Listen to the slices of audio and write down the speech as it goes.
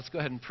Let's go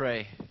ahead and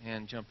pray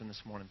and jump in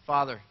this morning.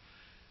 Father,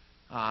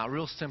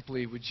 real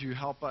simply, would you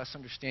help us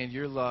understand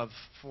your love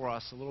for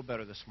us a little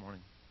better this morning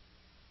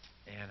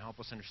and help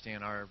us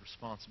understand our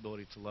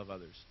responsibility to love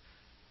others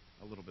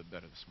a little bit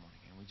better this morning.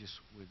 And we just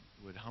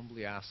would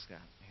humbly ask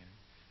that, and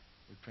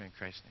we pray in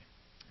Christ's name.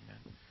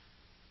 Amen.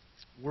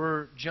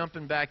 We're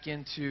jumping back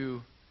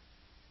into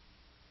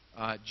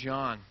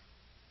John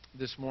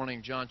this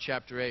morning, John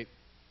chapter 8.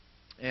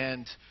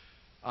 And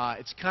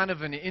it's kind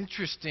of an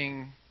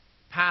interesting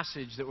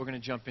passage that we're going to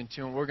jump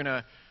into, and we're going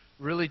to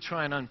really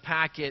try and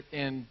unpack it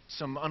in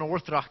some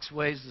unorthodox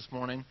ways this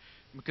morning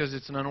because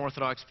it's an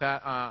unorthodox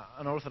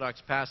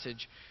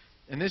passage.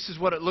 And this is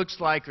what it looks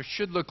like or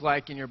should look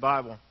like in your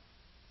Bible.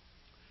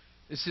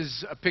 This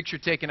is a picture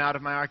taken out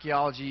of my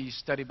archaeology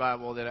study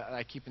Bible that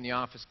I keep in the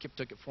office. Kip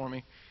took it for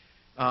me.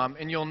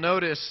 And you'll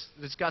notice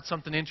it's got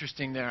something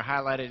interesting there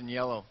highlighted in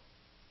yellow.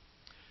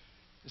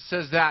 It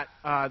says that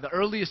the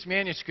earliest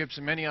manuscripts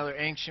and many other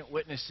ancient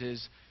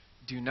witnesses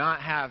do not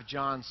have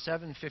John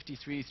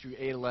 7:53 through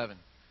 8:11.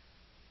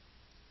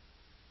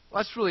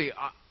 Well, that's really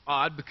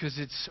odd because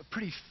it's a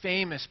pretty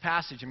famous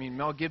passage. I mean,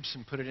 Mel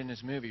Gibson put it in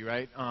his movie,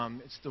 right?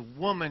 It's the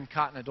woman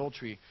caught in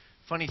adultery.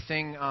 Funny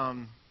thing,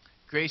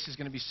 Grace is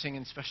going to be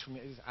singing special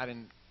music.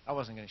 I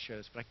wasn't going to share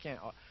this, but I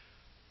can't.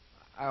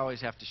 I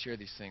always have to share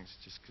these things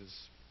just because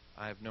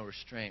I have no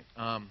restraint.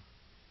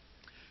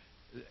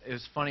 It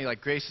was funny, like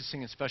Grace is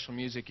singing special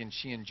music, and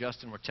she and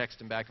Justin were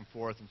texting back and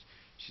forth, and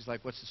she's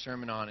like, "What's the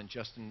sermon on?" And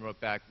Justin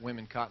wrote back,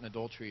 "Women caught in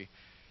adultery."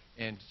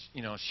 And,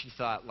 you know, she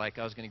thought, like,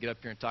 I was going to get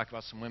up here and talk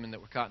about some women that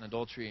were caught in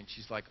adultery, and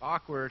she's like,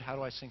 "Awkward, how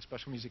do I sing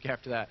special music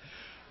after that?"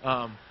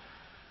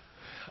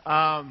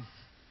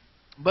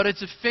 But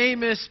it's a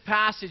famous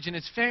passage, and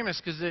it's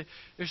famous because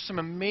there's some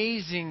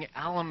amazing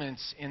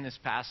elements in this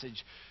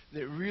passage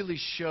that really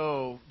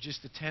show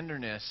just the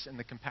tenderness and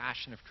the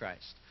compassion of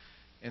Christ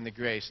and the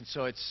grace. And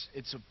so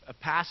it's a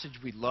passage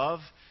we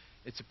love.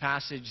 It's a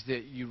passage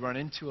that you run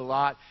into a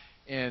lot.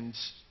 And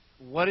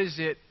what is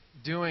it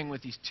doing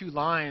with these two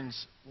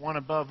lines, one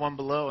above, one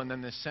below, and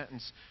then this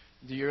sentence,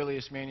 the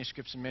earliest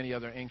manuscripts and many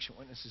other ancient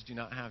witnesses do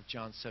not have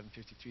John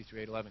 7:53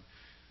 through 8:11?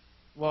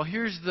 Well,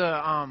 here's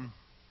the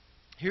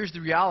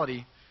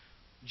reality.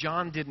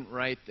 John didn't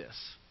write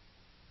this.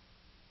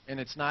 And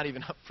it's not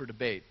even up for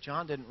debate.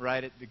 John didn't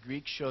write it. The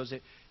Greek shows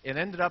it. It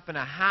ended up in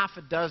a half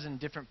a dozen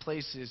different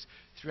places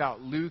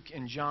throughout Luke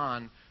and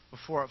John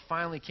before it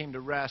finally came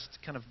to rest,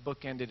 kind of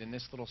bookended in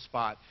this little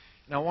spot.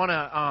 And I want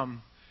to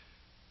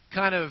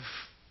kind of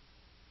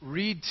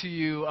read to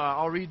you,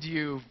 I'll read to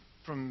you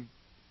from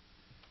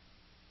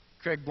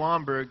Craig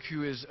Blomberg,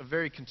 who is a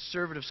very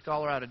conservative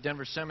scholar out of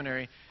Denver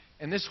Seminary.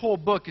 And this whole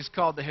book is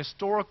called The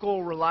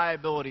Historical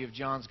Reliability of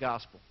John's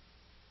Gospel.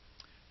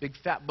 Big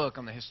fat book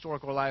on the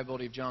historical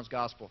reliability of John's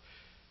Gospel.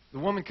 The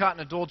woman caught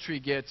in adultery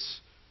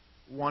gets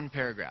one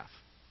paragraph.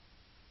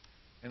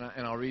 And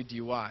I'll read to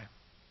you why.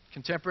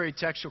 Contemporary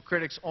textual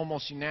critics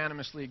almost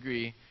unanimously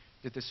agree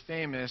that this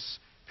famous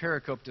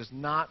pericope does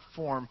not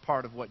form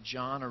part of what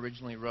John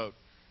originally wrote.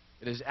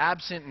 It is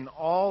absent in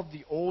all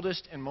the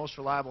oldest and most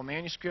reliable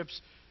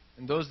manuscripts,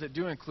 and those that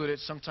do include it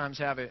sometimes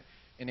have it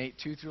in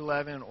 8:2 through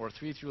 11 or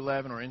 3 through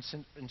 11, or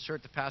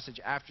insert the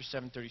passage after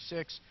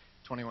 7:36,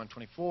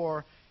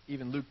 21:24,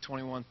 even Luke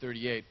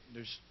 21:38.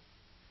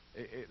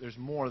 There's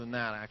more than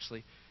that,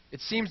 actually.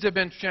 It seems to have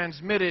been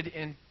transmitted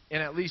in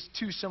at least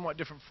two somewhat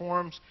different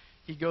forms.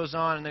 He goes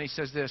on, and then he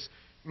says this: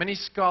 many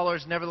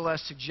scholars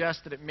nevertheless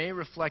suggest that it may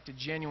reflect a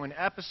genuine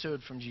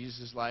episode from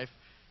Jesus' life,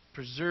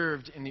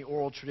 preserved in the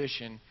oral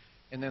tradition,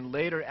 and then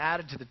later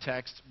added to the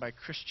text by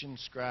Christian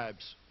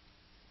scribes.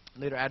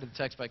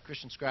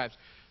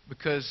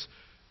 Because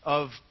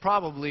of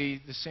probably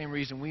the same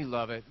reason we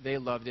love it. They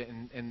loved it,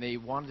 and they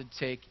wanted to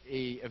take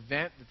an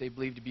event that they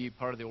believed to be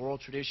part of the oral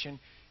tradition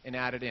and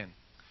add it in.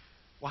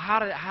 Well,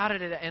 how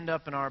did it end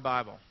up in our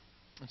Bible?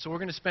 And so we're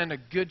going to spend a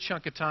good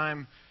chunk of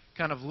time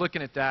kind of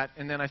looking at that,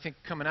 and then I think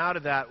coming out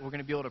of that, we're going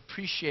to be able to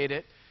appreciate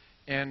it,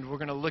 and we're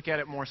going to look at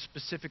it more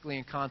specifically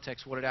in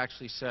context, what it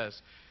actually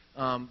says.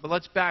 But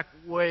let's back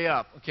way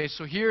up. Okay,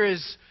 so here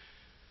is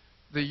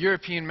the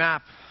European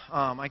map.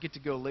 I get to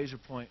go laser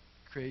point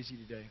crazy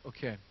today.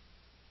 Okay.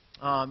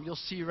 You'll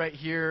see right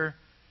here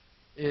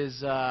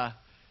is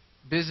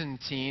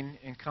Byzantine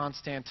and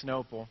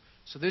Constantinople.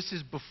 So this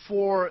is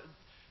before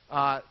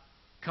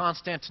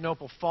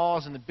Constantinople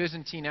falls and the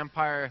Byzantine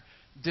Empire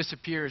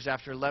disappears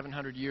after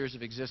 1,100 years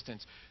of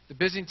existence. The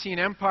Byzantine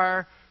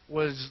Empire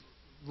was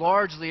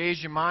largely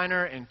Asia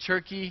Minor and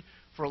Turkey.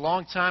 For a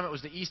long time it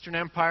was the Eastern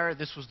Empire.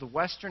 This was the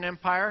Western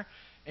Empire.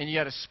 And you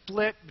had a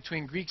split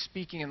between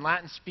Greek-speaking and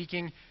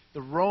Latin-speaking.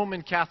 The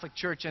Roman Catholic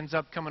Church ends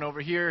up coming over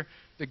here.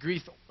 The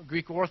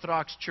Greek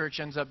Orthodox Church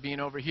ends up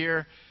being over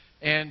here.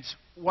 And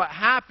what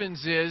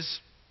happens is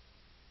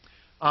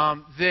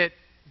that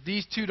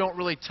these two don't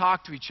really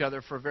talk to each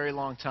other for a very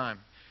long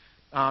time.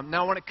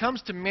 Now, when it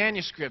comes to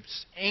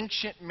manuscripts,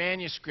 ancient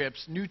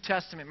manuscripts, New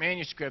Testament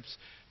manuscripts,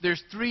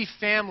 there's three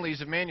families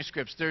of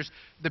manuscripts. There's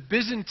the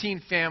Byzantine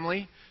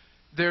family,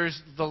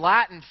 there's the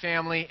Latin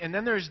family, and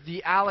then there's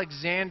the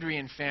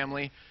Alexandrian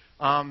family.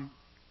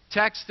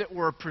 texts that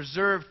were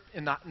preserved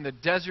in the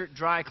desert,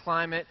 dry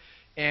climate,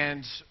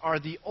 and are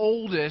the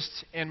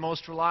oldest and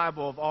most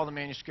reliable of all the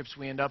manuscripts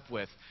we end up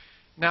with.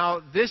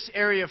 Now, this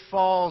area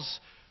falls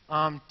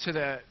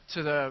to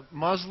the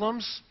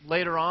Muslims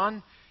later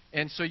on,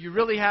 and so you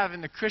really have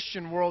in the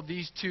Christian world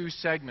these two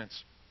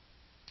segments.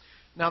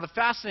 Now, the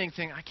fascinating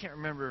thing, I can't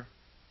remember.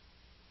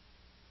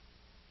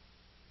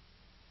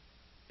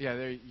 Yeah,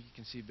 there you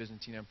can see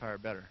Byzantine Empire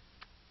better.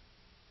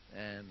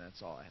 And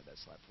that's all I had that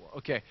slide for.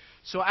 Okay,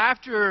 so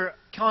after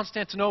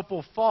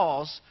Constantinople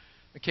falls,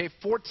 okay,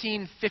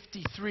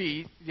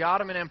 1453, the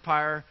Ottoman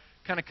Empire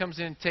kind of comes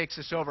in and takes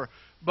us over.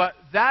 But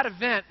that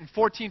event in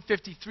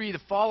 1453, the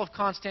fall of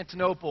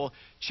Constantinople,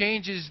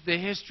 changes the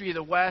history of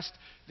the West,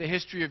 the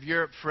history of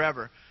Europe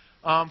forever.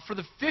 For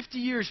the 50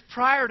 years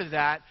prior to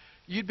that,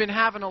 you'd been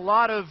having a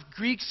lot of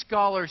Greek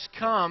scholars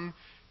come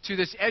to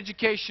this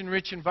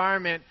education-rich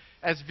environment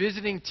as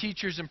visiting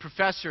teachers and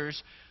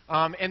professors.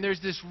 And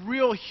there's this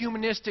real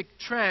humanistic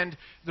trend.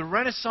 The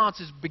Renaissance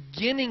is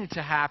beginning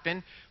to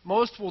happen.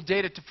 Most will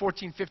date it to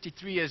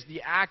 1453 as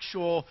the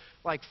actual,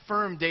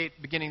 firm date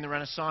beginning the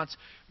Renaissance.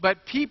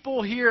 But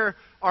people here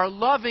are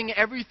loving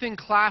everything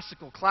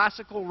classical,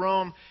 classical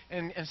Rome,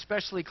 and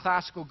especially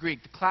classical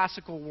Greek, the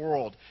classical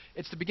world.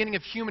 It's the beginning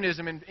of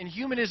humanism, and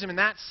humanism in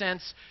that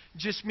sense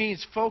just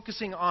means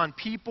focusing on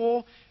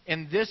people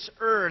and this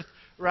earth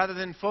rather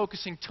than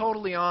focusing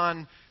totally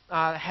on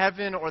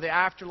heaven or the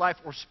afterlife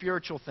or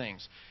spiritual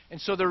things.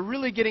 And so they're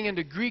really getting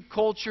into Greek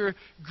culture,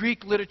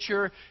 Greek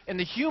literature, and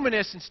the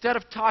humanists, instead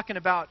of talking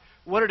about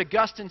what did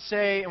Augustine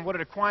say and what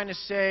did Aquinas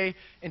say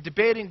and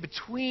debating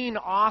between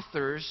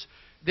authors,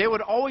 they would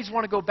always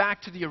want to go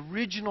back to the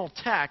original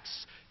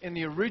texts in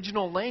the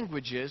original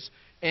languages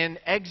and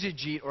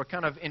exegete or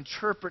kind of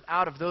interpret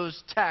out of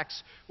those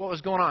texts what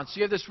was going on. So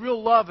you have this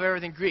real love of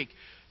everything Greek.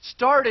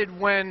 Started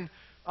when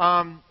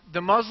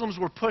the Muslims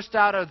were pushed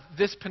out of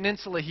this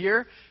peninsula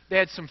here. They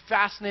had some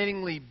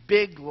fascinatingly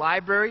big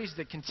libraries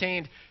that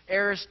contained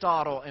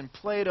Aristotle and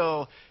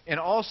Plato and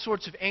all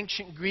sorts of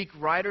ancient Greek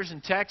writers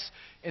and texts.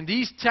 And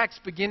these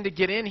texts begin to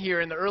get in here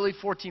in the early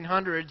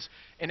 1400s,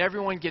 and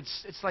everyone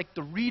gets, it's like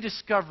the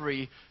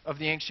rediscovery of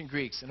the ancient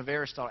Greeks and of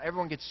Aristotle.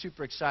 Everyone gets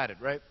super excited,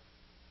 right?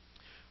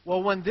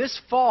 Well, when this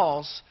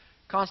falls,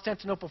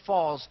 Constantinople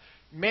falls,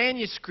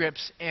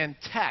 manuscripts and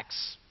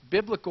texts,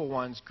 biblical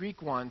ones,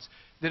 Greek ones,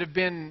 that have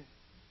been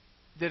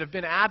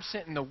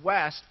absent in the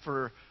West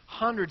for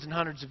hundreds and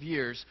hundreds of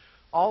years,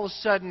 all of a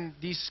sudden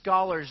these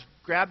scholars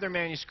grab their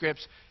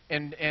manuscripts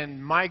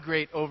and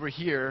migrate over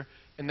here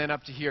and then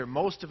up to here,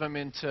 most of them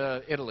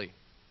into Italy,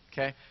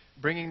 okay,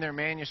 bringing their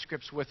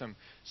manuscripts with them.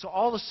 So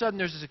all of a sudden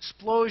there's this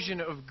explosion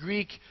of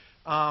Greek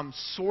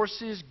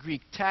sources,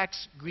 Greek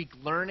texts, Greek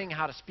learning,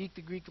 how to speak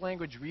the Greek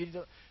language, read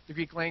the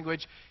Greek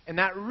language, and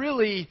that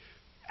really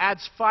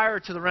adds fire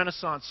to the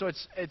Renaissance. So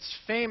it's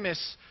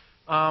famous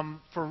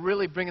for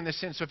really bringing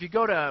this in. So if you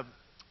go to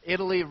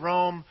Italy,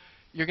 Rome,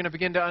 you're going to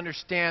begin to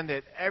understand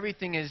that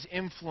everything is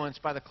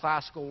influenced by the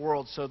classical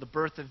world. So the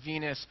Birth of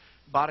Venus,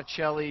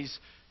 Botticelli's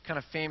kind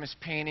of famous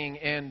painting,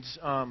 and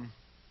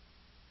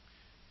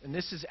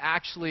this is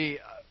actually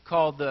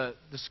called the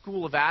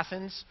School of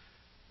Athens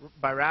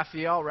by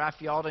Raphael.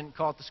 Raphael didn't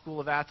call it the School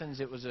of Athens.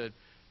 It was a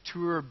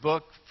tour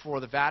book for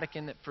the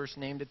Vatican that first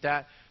named it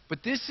that.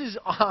 But this is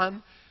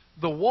on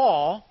the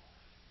wall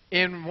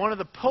in one of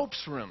the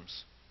Pope's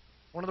rooms.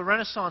 One of the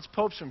Renaissance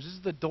Pope's rooms. This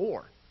is the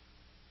door.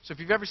 So if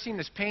you've ever seen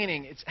this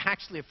painting, it's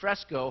actually a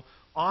fresco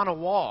on a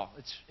wall.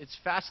 It's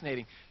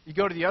fascinating. You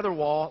go to the other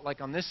wall,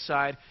 like on this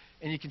side,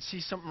 and you can see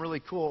something really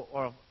cool.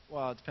 Or,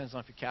 well, it depends on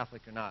if you're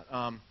Catholic or not.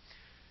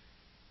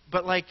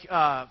 But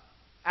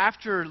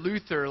after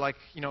Luther,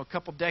 a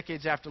couple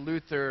decades after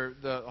Luther,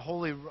 the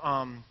Holy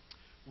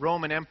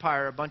Roman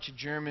Empire, a bunch of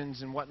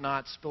Germans and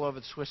whatnot spill over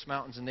the Swiss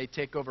mountains, and they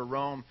take over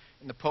Rome,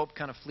 and the Pope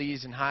kind of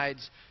flees and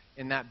hides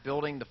in that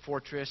building, the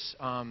fortress.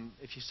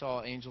 If you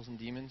saw Angels and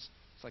Demons,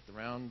 it's like the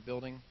round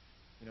building,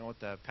 with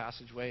the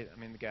passageway. I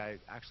mean, the guy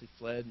actually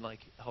fled and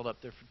held up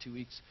there for 2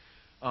 weeks.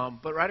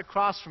 But right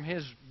across from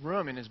his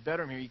room, in his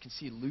bedroom here, you can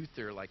see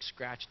Luther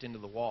scratched into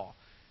the wall.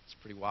 It's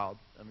pretty wild.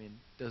 I mean,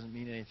 it doesn't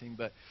mean anything,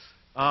 but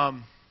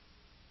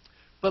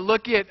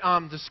look at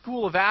the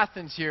School of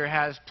Athens here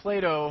has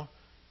Plato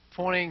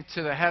pointing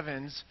to the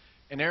heavens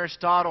and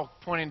Aristotle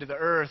pointing to the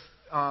earth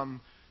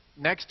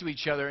next to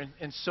each other,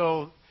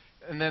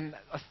 and then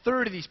a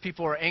third of these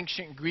people are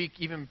ancient Greek,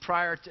 even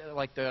prior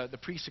to the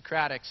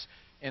pre-Socratics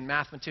and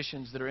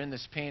mathematicians that are in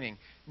this painting.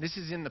 And this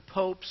is in the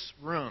Pope's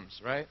rooms,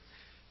 right?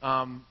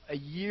 A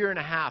year and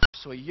a half,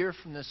 so a year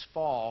from this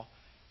fall,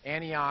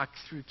 Antioch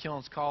through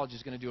Killins College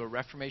is going to do a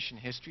Reformation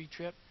history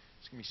trip.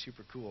 It's going to be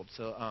super cool.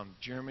 So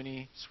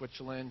Germany,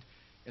 Switzerland,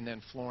 and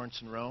then Florence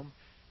and Rome.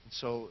 And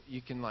so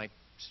you can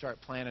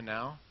start planning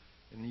now,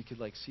 and you could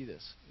see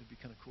this. It'd be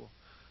kind of cool.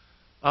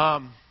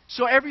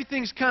 So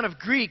everything's kind of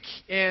Greek,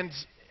 and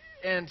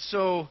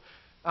so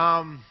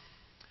the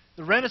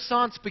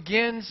Renaissance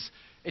begins.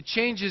 It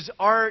changes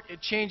art,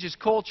 it changes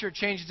culture, it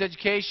changes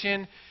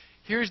education.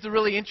 Here's the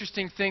really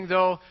interesting thing,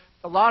 though.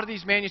 A lot of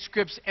these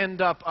manuscripts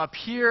end up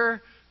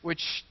here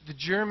which the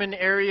German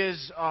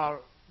areas are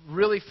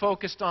really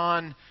focused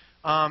on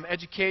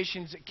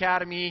education's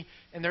academy,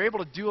 and they're able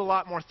to do a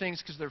lot more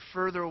things because they're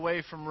further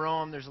away from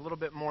Rome. There's a little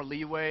bit more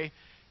leeway.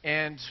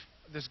 And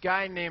this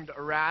guy named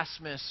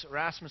Erasmus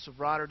of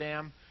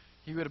Rotterdam,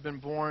 he would have been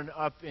born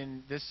up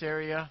in this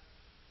area.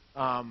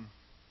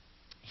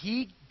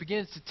 He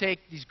begins to take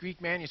these Greek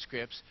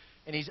manuscripts,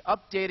 and he's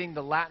updating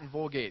the Latin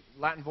Vulgate.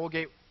 Latin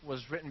Vulgate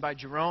was written by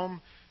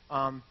Jerome,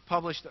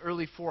 published the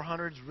early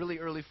 400s, really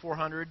early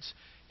 400s,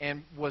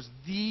 and was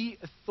the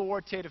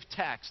authoritative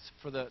text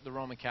for the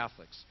Roman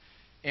Catholics.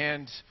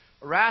 And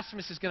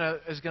Erasmus is going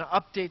to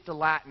update the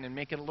Latin and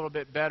make it a little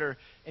bit better,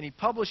 and he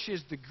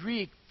publishes the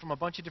Greek from a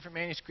bunch of different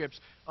manuscripts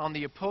on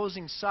the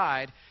opposing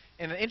side.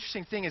 And the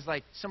interesting thing is,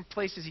 like, some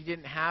places he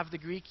didn't have the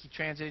Greek, he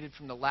translated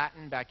from the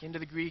Latin back into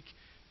the Greek,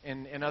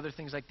 and other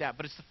things like that.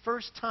 But it's the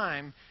first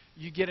time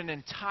you get an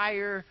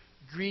entire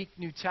Greek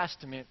New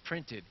Testament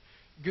printed.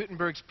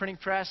 Gutenberg's printing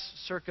press,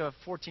 circa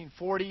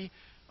 1440,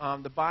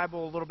 the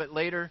Bible a little bit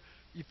later.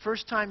 The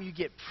first time you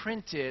get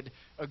printed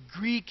a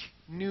Greek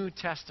New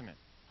Testament.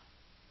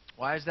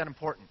 Why is that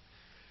important?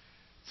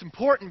 It's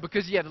important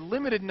because he had a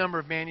limited number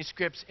of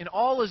manuscripts, and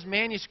all his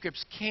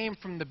manuscripts came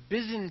from the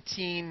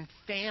Byzantine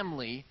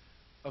family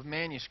of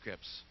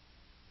manuscripts.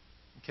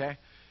 Okay?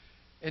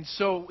 And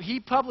so he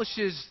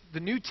publishes the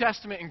New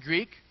Testament in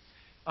Greek,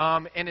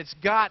 and it's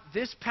got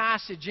this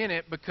passage in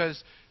it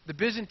because the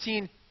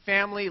Byzantine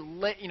family,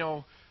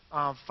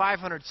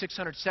 500,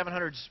 600,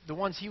 700s, the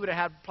ones he would have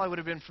had probably would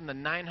have been from the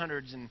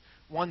 900s and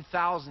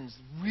 1000s,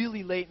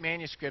 really late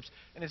manuscripts,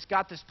 and it's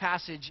got this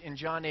passage in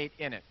John 8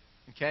 in it.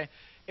 Okay?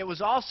 It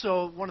was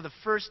also one of the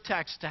first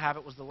texts to have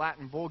it was the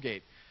Latin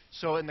Vulgate.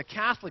 So in the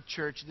Catholic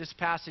Church, this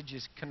passage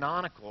is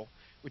canonical,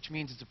 which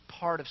means it's a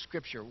part of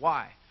Scripture.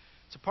 Why?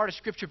 It's a part of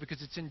Scripture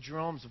because it's in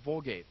Jerome's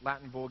Vulgate,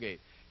 Latin Vulgate.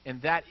 And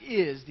that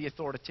is the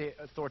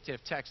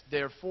authoritative text.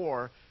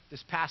 Therefore,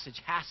 this passage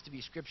has to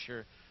be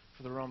Scripture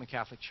for the Roman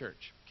Catholic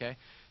Church. Okay?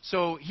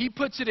 So he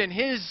puts it in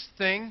his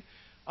thing,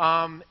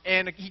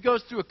 and he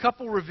goes through a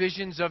couple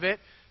revisions of it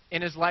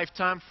in his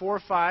lifetime, 4 or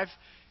 5.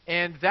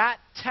 And that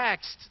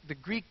text, the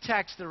Greek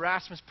text that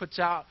Erasmus puts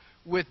out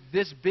with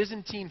this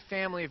Byzantine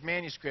family of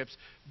manuscripts,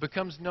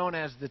 becomes known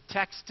as the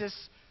Textus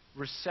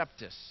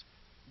Receptus,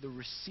 the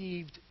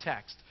received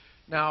text.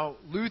 Now,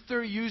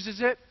 Luther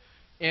uses it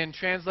in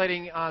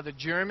translating the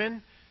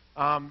German.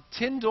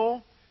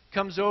 Tyndale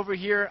comes over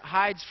here,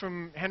 hides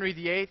from Henry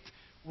VIII.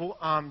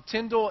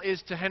 Tyndale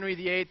is to Henry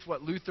VIII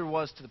what Luther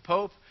was to the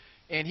Pope,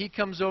 and he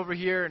comes over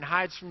here and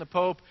hides from the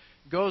Pope,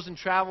 goes and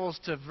travels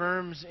to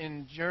Worms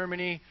in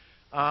Germany,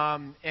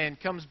 and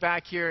comes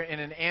back here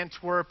and in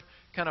Antwerp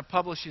kind of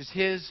publishes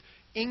his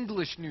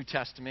English New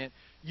Testament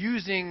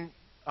using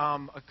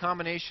a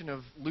combination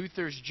of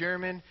Luther's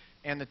German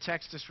and the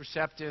Textus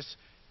Receptus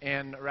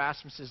and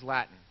Erasmus's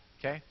Latin.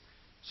 Okay?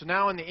 So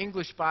now in the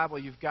English Bible,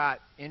 you've got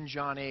in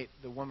John 8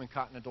 the woman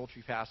caught in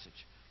adultery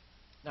passage.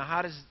 Now,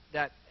 how does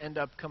that end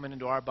up coming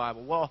into our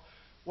Bible? Well,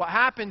 what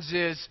happens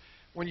is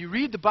when you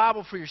read the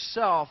Bible for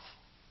yourself,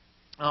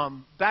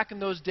 back in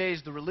those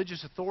days, the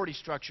religious authority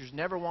structures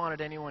never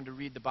wanted anyone to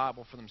read the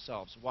Bible for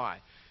themselves. Why?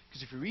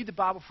 Because if you read the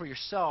Bible for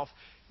yourself,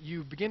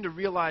 you begin to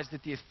realize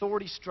that the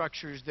authority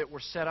structures that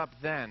were set up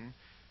then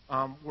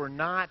were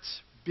not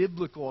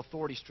biblical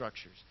authority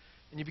structures.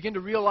 And you begin to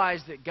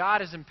realize that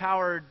God has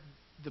empowered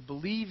the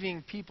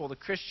believing people, the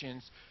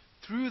Christians,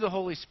 through the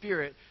Holy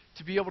Spirit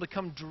to be able to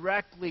come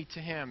directly to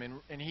Him.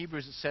 In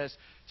Hebrews it says,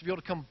 to be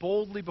able to come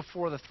boldly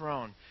before the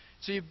throne.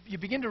 So you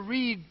begin to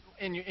read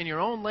in your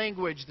own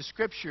language the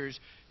Scriptures.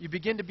 You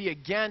begin to be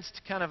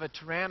against kind of a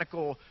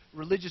tyrannical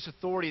religious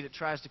authority that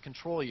tries to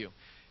control you.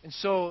 And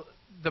so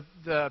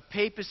the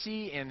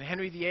papacy and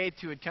Henry VIII,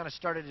 who had kind of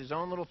started his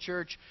own little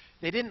church,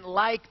 they didn't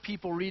like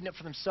people reading it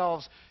for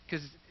themselves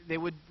because they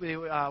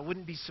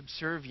wouldn't be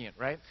subservient,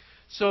 right?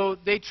 So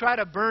they try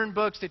to burn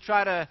books. They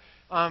try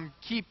to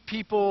keep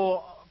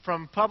people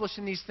from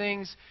publishing these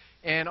things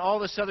and all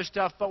this other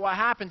stuff. But what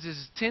happens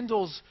is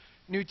Tyndale's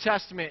New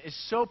Testament is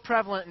so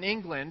prevalent in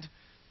England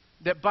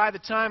that by the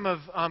time of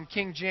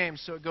King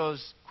James, so it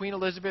goes Queen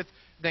Elizabeth,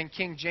 then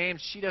King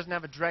James, she doesn't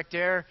have a direct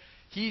heir.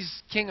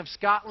 He's King of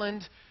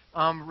Scotland,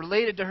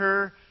 related to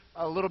her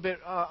a little bit,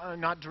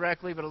 not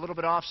directly, but a little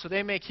bit off. So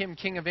they make him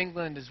King of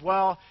England as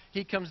well.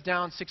 He comes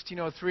down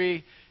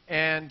 1603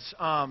 and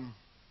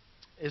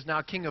is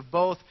now king of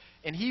both.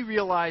 And he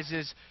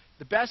realizes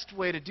the best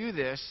way to do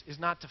this is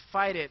not to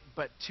fight it,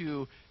 but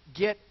to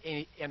get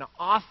an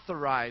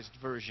authorized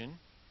version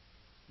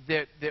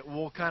that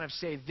will kind of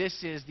say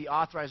this is the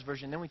authorized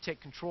version. Then we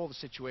take control of the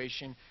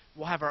situation.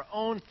 We'll have our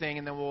own thing,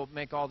 and then we'll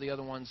make all the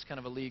other ones kind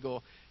of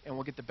illegal, and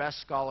we'll get the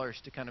best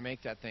scholars to kind of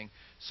make that thing.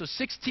 So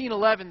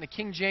 1611, the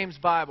King James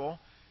Bible,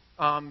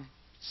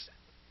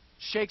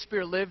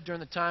 Shakespeare lived during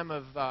the time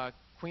of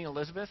Queen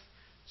Elizabeth.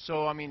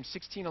 So,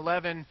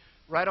 1611,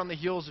 right on the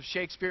heels of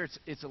Shakespeare,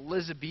 it's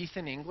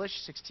Elizabethan English,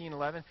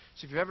 1611.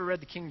 So if you've ever read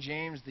the King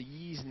James, the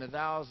ye's and the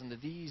thou's and the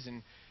thee's,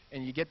 and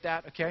you get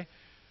that, okay?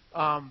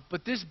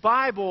 But this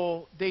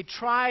Bible, they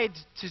tried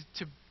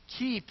to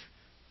keep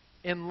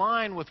in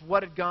line with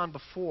what had gone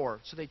before.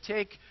 So they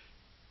take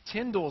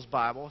Tyndale's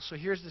Bible. So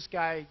here's this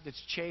guy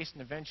that's chased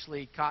and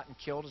eventually caught and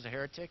killed as a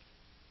heretic.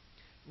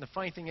 And the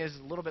funny thing is,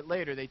 a little bit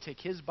later, they take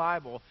his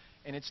Bible,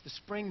 and it's the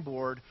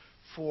springboard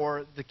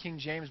for the King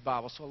James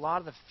Bible. So a lot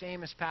of the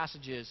famous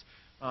passages,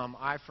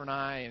 eye for an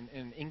eye,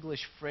 and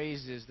English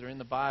phrases that are in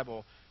the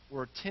Bible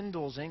were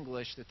Tyndale's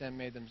English that then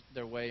made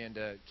their way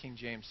into King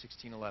James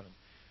 1611.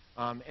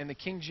 And the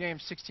King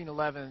James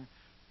 1611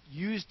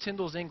 used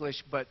Tyndale's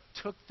English, but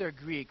took their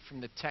Greek from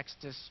the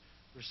Textus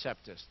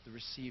Receptus, the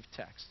received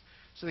text.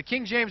 So the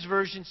King James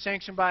Version,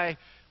 sanctioned by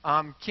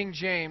King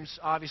James,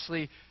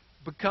 obviously,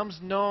 becomes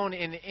known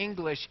in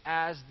English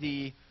as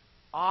the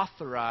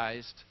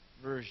authorized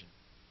version,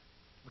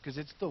 because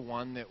it's the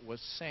one that was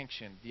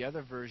sanctioned. The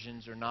other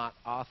versions are not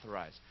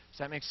authorized. Does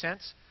that make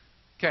sense?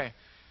 Okay.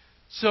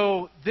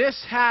 So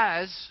this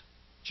has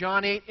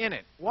John 8 in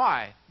it.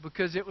 Why?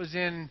 Because it was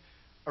in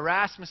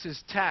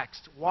Erasmus's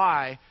text.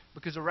 Why?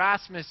 Because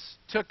Erasmus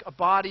took a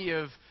body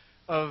of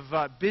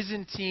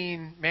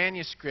Byzantine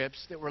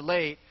manuscripts that were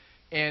late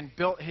and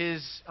built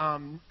his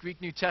Greek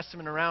New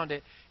Testament around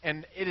it.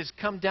 And it has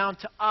come down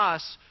to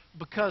us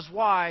because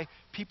why?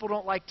 People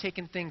don't like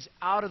taking things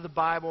out of the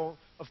Bible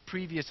of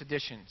previous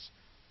editions.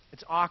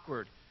 It's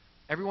awkward.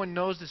 Everyone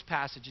knows this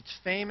passage. It's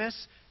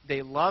famous.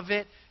 They love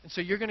it. And so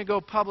you're going to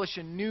go publish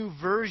a new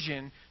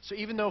version. So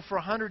even though for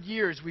 100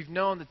 years we've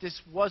known that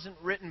this wasn't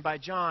written by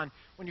John,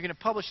 when you're going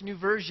to publish a new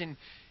version,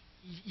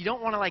 you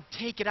don't want to like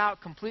take it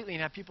out completely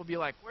and have people be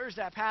like, where's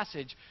that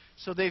passage?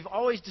 So they've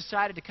always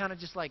decided to kind of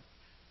just like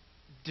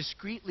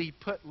discreetly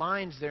put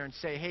lines there and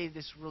say, hey,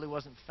 this really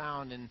wasn't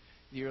found in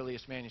the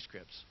earliest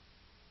manuscripts.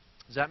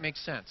 Does that make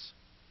sense?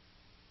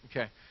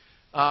 Okay.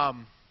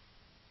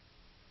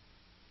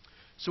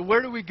 So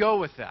where do we go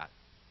with that?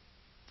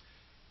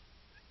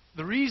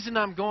 The reason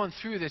I'm going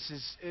through this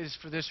is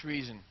for this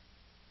reason.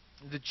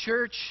 The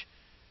church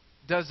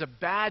does a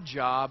bad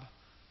job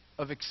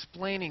of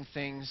explaining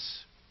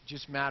things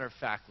just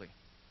matter-of-factly.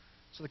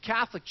 So the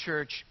Catholic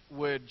Church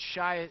would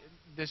shy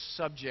this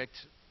subject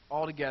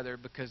altogether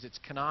because it's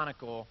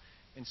canonical,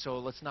 and so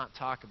let's not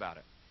talk about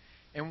it.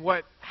 And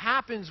what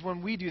happens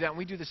when we do that, and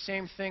we do the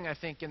same thing, I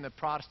think, in the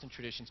Protestant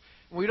traditions,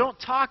 when we don't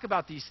talk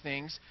about these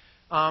things,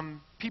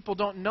 people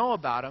don't know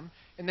about them,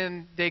 and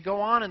then they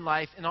go on in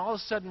life, and all of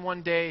a sudden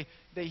one day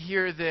they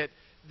hear that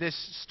this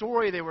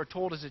story they were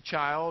told as a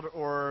child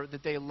or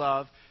that they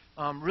love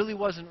really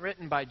wasn't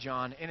written by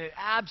John, and it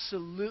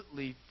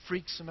absolutely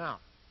freaks them out.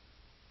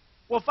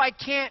 Well, if I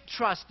can't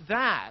trust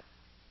that,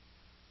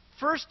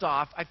 first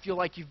off, I feel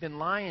like you've been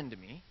lying to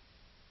me.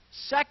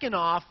 Second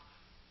off,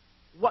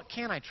 what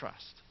can I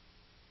trust?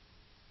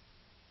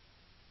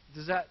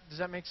 Does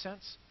that make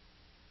sense?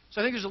 So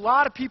I think there's a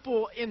lot of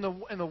people in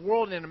the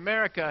world and in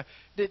America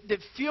that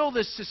feel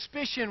this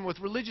suspicion with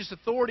religious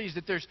authorities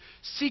that there's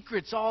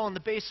secrets all in the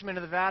basement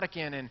of the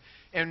Vatican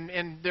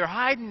and they're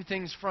hiding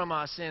things from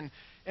us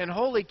and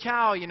holy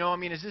cow, you know, I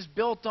mean, is this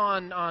built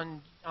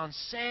on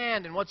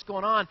sand and what's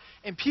going on?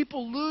 And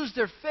people lose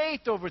their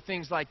faith over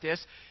things like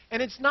this,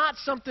 and it's not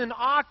something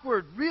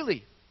awkward,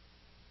 really.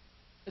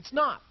 It's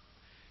not.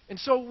 And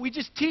so we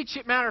just teach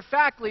it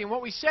matter-of-factly, and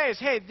what we say is,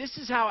 hey, this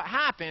is how it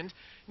happened.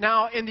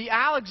 Now, in the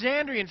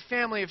Alexandrian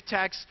family of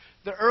texts,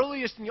 the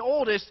earliest and the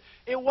oldest,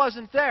 it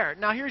wasn't there.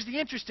 Now, here's the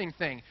interesting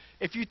thing.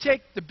 If you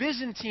take the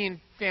Byzantine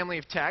family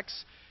of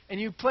texts and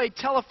you play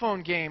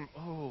telephone game,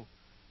 oh,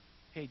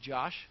 hey,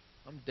 Josh,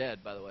 I'm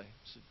dead, by the way,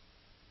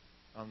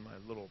 on my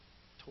little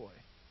toy.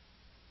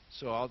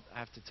 So I'll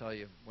have to tell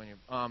you when you're...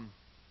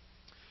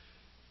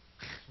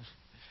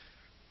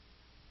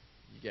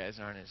 you guys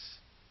aren't as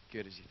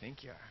good as you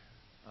think you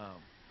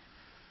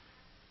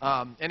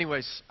are.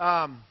 Anyways,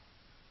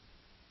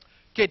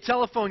 okay,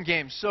 telephone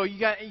games. So you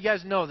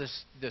guys know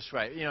this,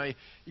 right? You know,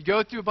 you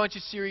go through a bunch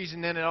of series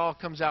and then it all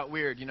comes out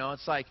weird. You know,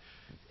 it's like,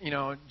 you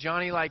know,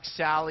 Johnny likes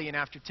Sally, and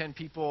after 10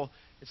 people,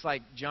 it's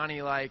like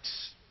Johnny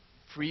likes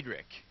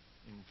Friedrich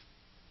and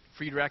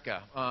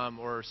Friedrika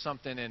or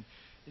something,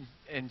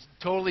 and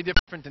totally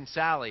different than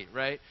Sally,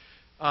 right?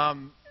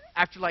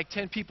 After like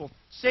 10 people,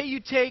 say you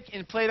take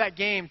and play that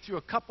game through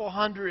a couple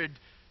hundred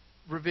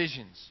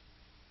revisions,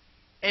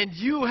 and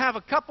you have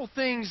a couple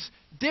things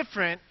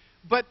different,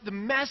 but the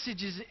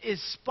message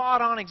is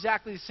spot on,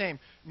 exactly the same.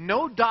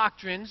 No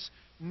doctrines,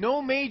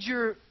 no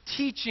major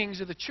teachings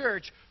of the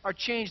church are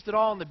changed at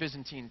all in the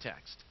Byzantine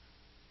text.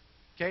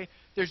 Okay?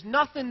 There's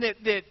nothing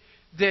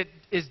that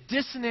is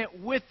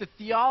dissonant with the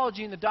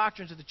theology and the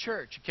doctrines of the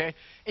church. Okay?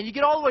 And you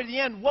get all the way to the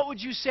end, what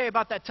would you say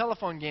about that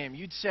telephone game?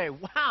 You'd say,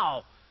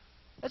 wow,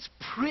 that's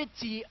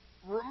pretty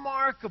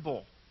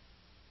remarkable.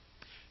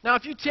 Now,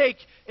 if you take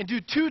and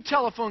do two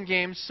telephone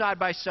games side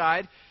by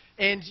side,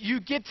 and you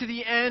get to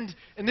the end,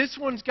 and this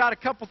one's got a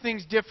couple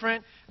things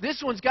different,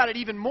 this one's got it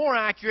even more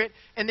accurate,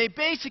 and they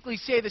basically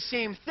say the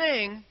same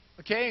thing,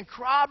 okay, and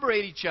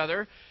corroborate each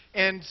other,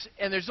 and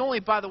there's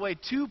only, by the way,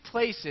 two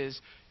places,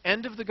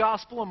 end of the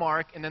Gospel of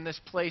Mark, and then this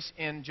place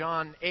in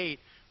John 8,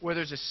 where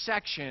there's a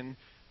section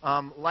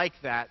like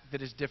that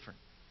is different.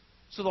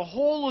 So the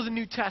whole of the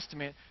New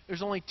Testament,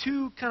 there's only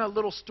two kind of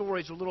little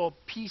stories or little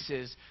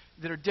pieces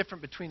that are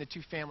different between the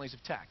two families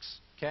of texts.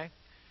 Okay?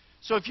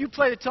 So if you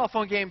play the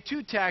telephone game,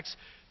 two texts,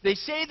 they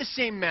say the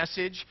same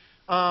message,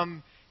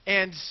 and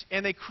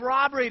they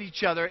corroborate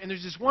each other, and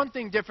there's this one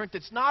thing different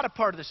that's not a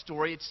part of the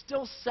story. It's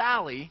still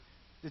Sally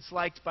that's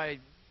liked by,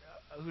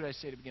 who did I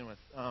say to begin with?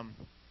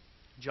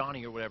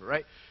 Johnny or whatever,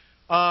 right?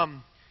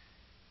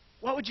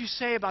 What would you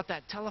say about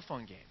that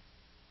telephone game?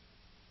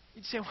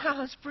 You'd say, wow,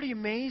 that's pretty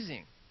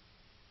amazing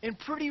and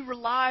pretty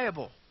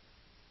reliable.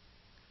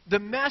 The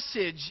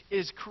message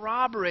is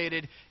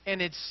corroborated,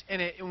 and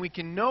we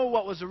can know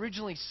what was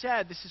originally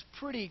said. This is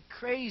pretty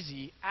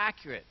crazy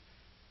accurate.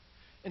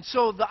 And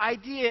so the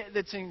idea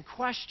that's in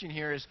question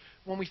here is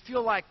when we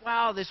feel like,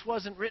 wow, this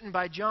wasn't written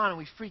by John, and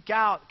we freak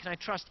out, can I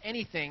trust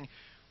anything?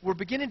 We're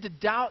beginning to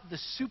doubt the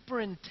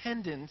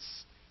superintendence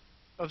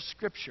of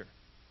Scripture.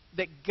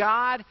 That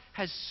God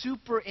has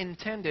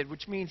superintended,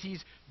 which means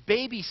He's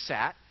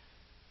babysat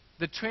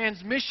the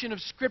transmission of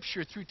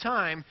Scripture through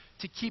time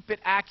to keep it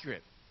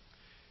accurate.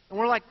 And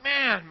we're like,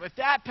 man, if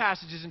that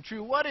passage isn't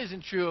true, what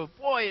isn't true?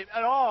 Boy,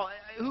 at all,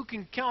 who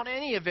can count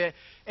any of it?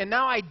 And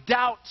now I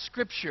doubt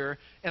Scripture,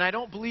 and I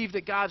don't believe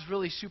that God's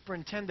really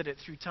superintended it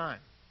through time.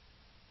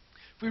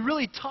 If we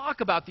really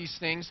talk about these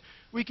things,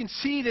 we can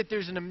see that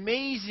there's an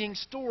amazing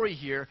story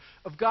here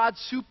of God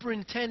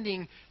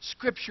superintending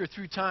Scripture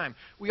through time.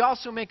 We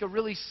also make a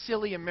really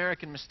silly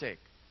American mistake.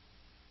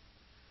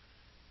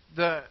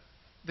 The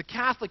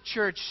Catholic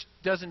Church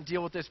doesn't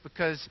deal with this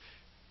because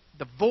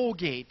the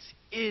Vulgate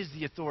is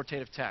the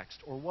authoritative text,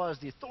 or was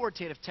the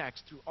authoritative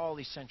text through all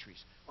these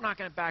centuries. We're not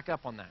going to back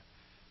up on that.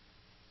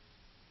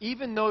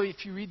 Even though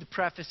if you read the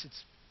preface,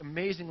 it's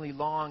amazingly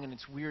long and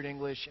it's weird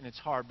English and it's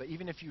hard, but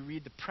even if you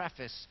read the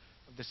preface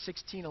of the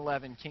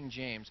 1611 King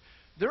James,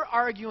 they're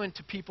arguing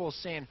to people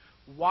saying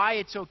why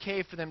it's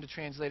okay for them to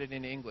translate it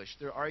into English.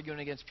 They're arguing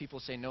against people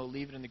saying, no,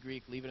 leave it in the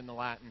Greek, leave it in the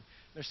Latin.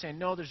 They're saying,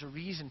 no, there's a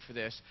reason for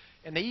this.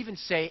 And they even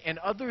say, and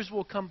others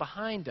will come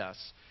behind us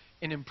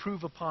and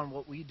improve upon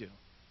what we do.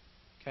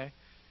 Okay?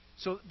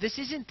 So this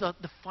isn't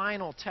the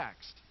final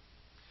text.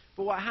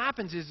 But what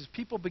happens is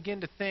people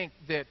begin to think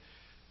that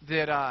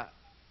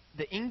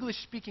the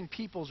English-speaking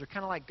peoples are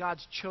kind of like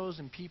God's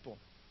chosen people.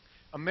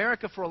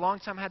 America, for a long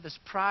time, had this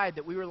pride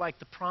that we were like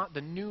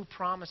the new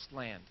promised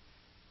land.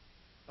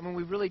 I mean,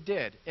 we really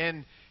did.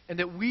 And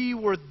that we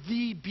were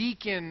the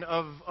beacon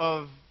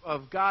of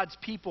God's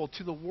people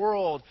to the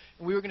world.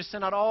 And we were going to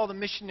send out all the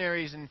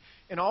missionaries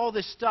and all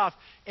this stuff.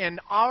 And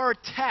our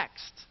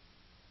text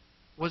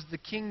was the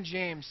King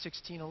James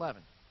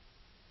 1611.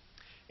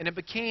 And it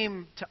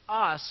became to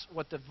us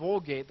what the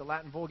Vulgate, the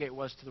Latin Vulgate,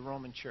 was to the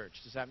Roman Church.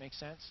 Does that make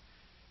sense?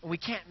 And we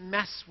can't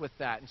mess with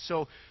that. And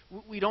so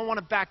we don't want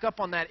to back up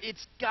on that.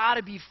 It's got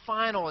to be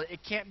final. It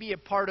can't be a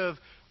part of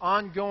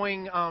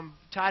ongoing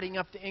tidying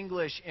up the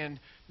English and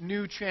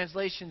new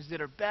translations that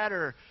are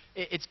better.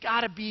 It's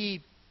got to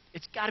be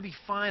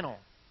final.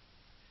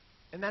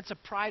 And that's a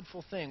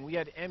prideful thing. We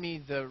had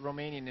Emmy, the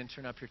Romanian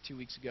intern, up here 2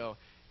 weeks ago,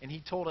 and he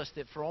told us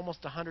that for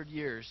almost 100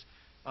 years,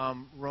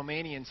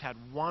 Romanians had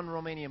one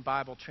Romanian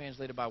Bible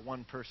translated by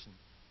one person.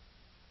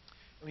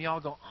 And we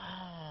all go,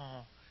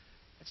 oh,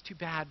 that's too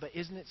bad, but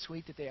isn't it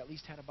sweet that they at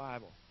least had a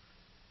Bible?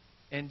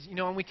 And,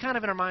 and we kind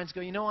of in our minds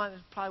go, you know what, it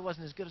probably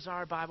wasn't as good as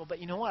our Bible, but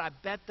you know what, I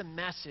bet the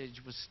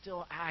message was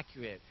still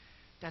accurate.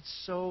 That's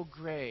so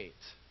great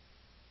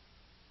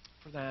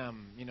for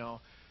them,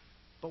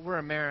 But we're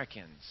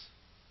Americans.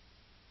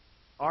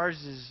 Our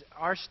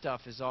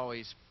stuff is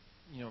always,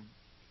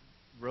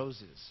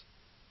 roses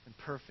and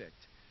perfect.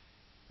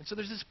 And so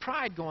there's this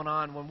pride going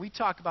on when we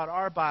talk about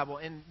our Bible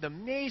and the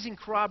amazing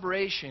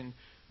corroboration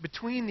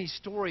between these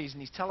stories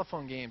and these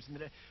telephone games and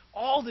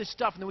all this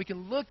stuff, and then we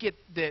can look at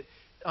the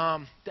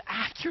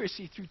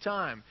accuracy through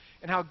time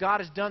and how God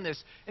has done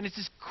this. And it's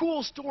this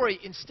cool story.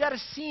 Instead of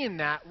seeing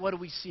that, what do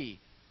we see?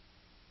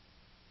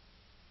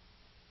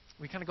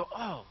 We kind of go,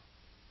 oh,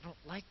 I don't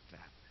like that.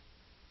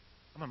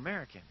 I'm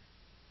American.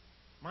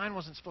 Mine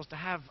wasn't supposed to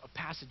have a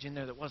passage in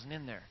there that wasn't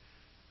in there.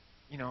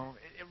 It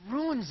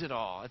ruins it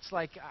all. It's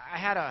like I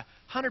had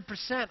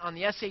 100% on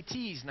the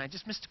SATs and I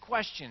just missed a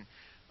question.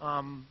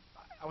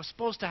 I was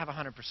supposed to have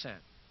 100%.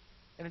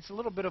 And it's a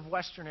little bit of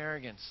Western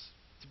arrogance,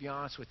 to be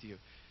honest with you.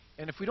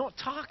 And if we don't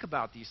talk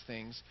about these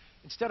things,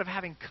 instead of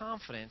having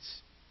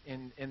confidence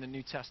in the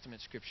New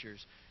Testament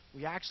Scriptures,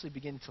 we actually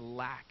begin to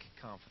lack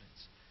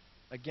confidence.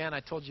 Again,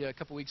 I told you a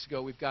couple weeks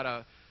ago, we've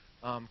got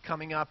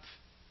coming up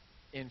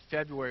in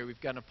February,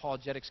 we've got an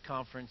apologetics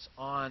conference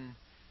on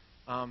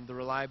the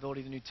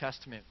reliability of the New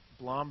Testament.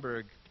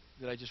 Blomberg,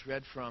 that I just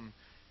read from,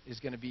 is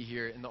going to be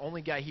here. And the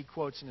only guy he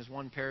quotes in his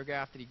one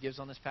paragraph that he gives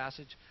on this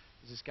passage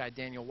is this guy,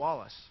 Daniel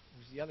Wallace,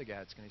 who's the other guy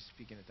that's going to be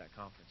speaking at that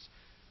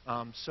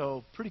conference.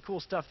 So pretty cool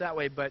stuff that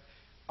way. But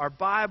our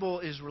Bible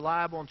is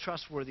reliable and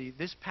trustworthy.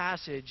 This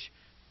passage,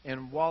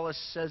 and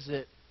Wallace says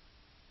it,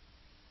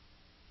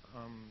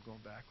 going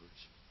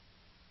backwards.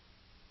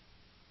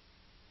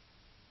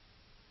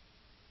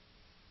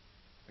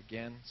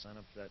 Again, sign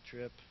up for that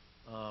trip.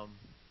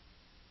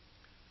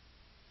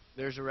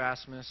 There's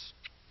Erasmus.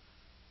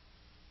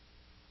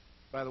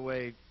 By the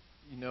way,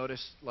 you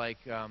noticed like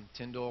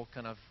Tyndall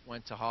kind of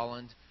went to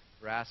Holland.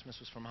 Erasmus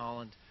was from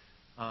Holland.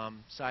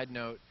 Side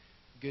note,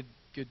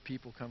 good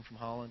people come from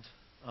Holland.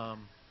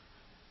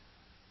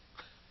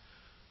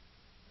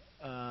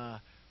 All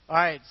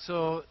right,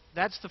 so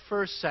that's the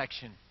first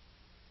section.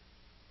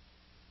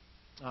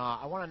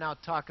 I want to now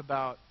talk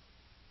about...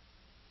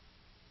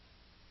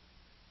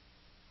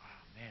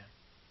 Oh, man.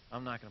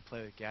 I'm not going to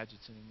play with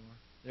gadgets anymore.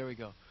 There we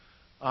go.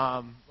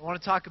 I want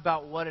to talk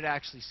about what it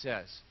actually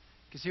says.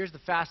 Because here's the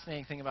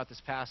fascinating thing about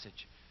this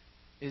passage.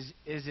 Is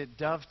it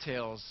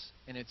dovetails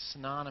and it's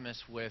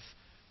synonymous with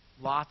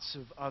lots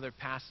of other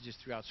passages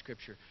throughout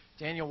Scripture.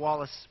 Daniel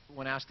Wallace,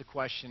 when asked the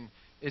question,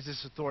 is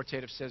this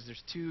authoritative, says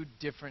there's two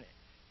different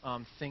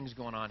things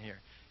going on here.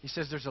 He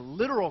says there's a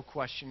literal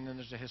question and then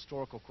there's a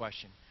historical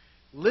question.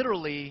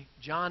 Literally,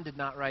 John did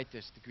not write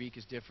this. The Greek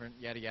is different,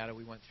 yada, yada.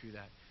 We went through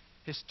that.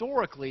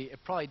 Historically, it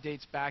probably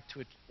dates back to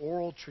an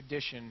oral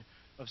tradition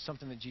of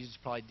something that Jesus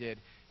probably did.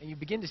 And you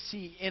begin to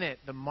see in it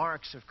the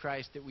marks of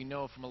Christ that we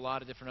know from a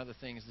lot of different other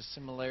things, the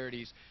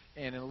similarities.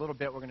 And in a little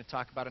bit, we're going to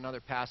talk about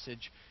another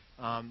passage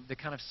that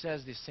kind of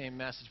says the same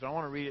message. But I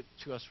want to read it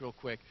to us real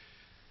quick.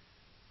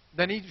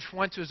 Then he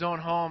went to his own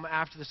home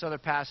after this other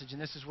passage,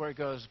 and this is where it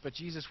goes. But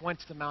Jesus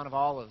went to the Mount of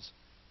Olives.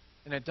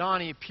 And at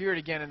dawn, he appeared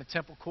again in the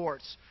temple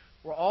courts,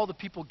 where all the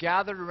people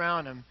gathered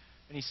around him,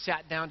 and he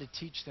sat down to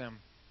teach them.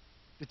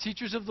 The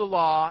teachers of the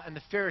law and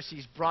the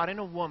Pharisees brought in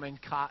a woman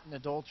caught in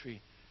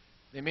adultery.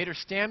 They made her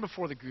stand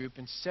before the group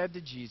and said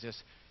to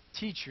Jesus,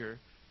 "Teacher,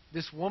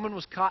 this woman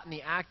was caught in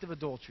the act of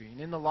adultery,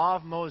 and in the law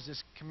of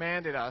Moses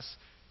commanded us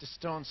to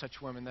stone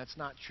such women." That's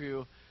not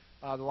true.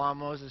 The law of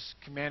Moses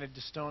commanded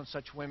to stone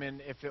such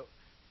women if it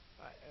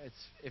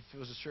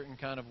was a certain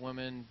kind of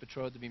woman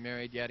betrothed to be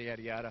married, yada,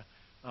 yada, yada.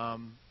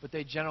 But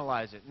they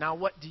generalize it. Now,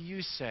 what do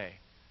you say?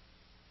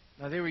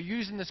 Now, they were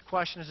using this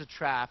question as a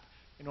trap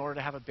in order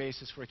to have a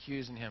basis for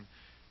accusing him.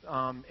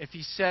 If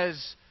he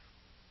says,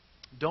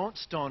 "Don't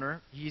stone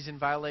her," he's in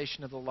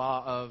violation of the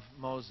law of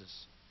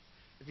Moses.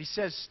 If he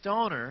says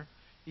stone her,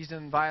 he's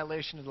in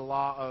violation of the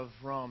law of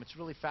Rome. It's a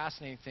really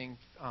fascinating thing.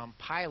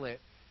 Pilate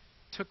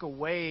took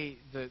away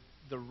the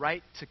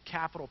right to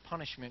capital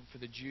punishment for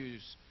the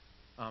Jews,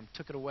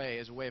 took it away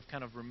as a way of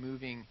kind of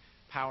removing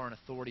power and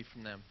authority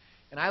from them.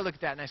 And I look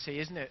at that and I say,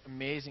 isn't it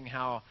amazing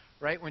how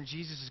right when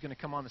Jesus is going to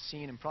come on the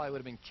scene and probably would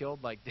have been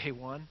killed like day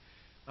one,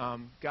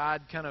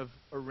 God kind of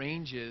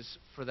arranges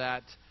for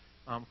that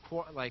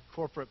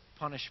corporate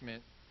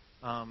punishment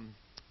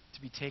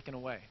to be taken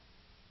away.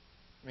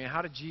 I mean,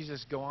 how did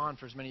Jesus go on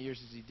for as many years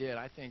as he did?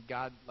 I think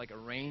God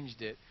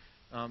arranged it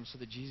so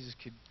that Jesus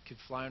could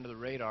fly under the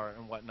radar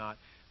and whatnot.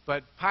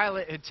 But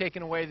Pilate had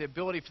taken away the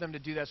ability for them to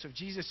do that. So if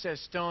Jesus says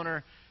stone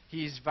her,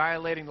 he's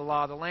violating the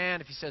law of the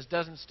land. If he says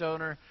doesn't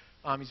stone her,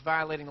 he's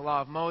violating the law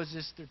of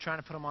Moses. They're trying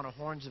to put him on the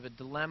horns of a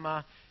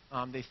dilemma.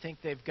 They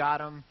think they've got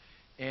him,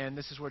 and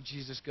this is where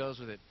Jesus goes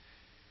with it.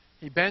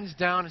 He bends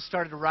down and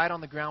started to write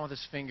on the ground with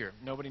his finger.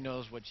 Nobody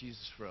knows what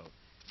Jesus wrote.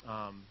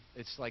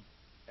 It's like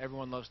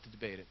everyone loves to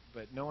debate it,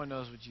 but no one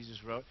knows what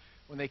Jesus wrote.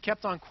 When they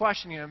kept on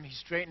questioning him, he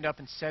straightened up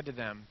and said to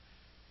them,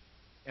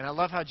 and I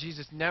love how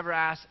Jesus never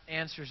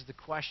answers the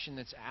question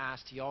that's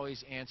asked. He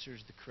always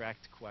answers the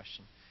correct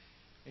question.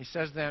 And he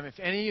says to them, "If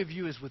any of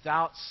you is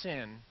without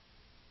sin,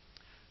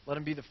 let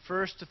him be the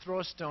first to throw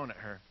a stone at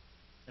her."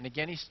 And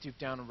again he stooped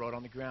down and wrote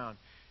on the ground.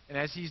 And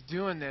as he's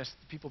doing this,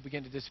 the people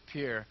begin to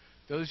disappear.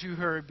 Those who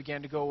heard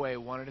began to go away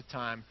one at a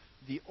time,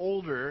 the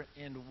older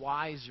and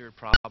wiser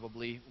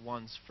probably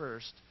ones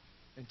first,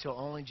 until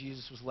only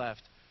Jesus was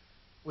left,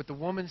 with the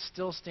woman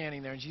still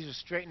standing there. And Jesus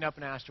straightened up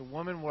and asked her,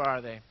 "Woman, where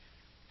are they?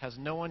 Has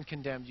no one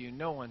condemned you?"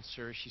 "No one,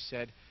 sir," she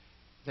said.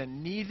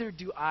 "Then neither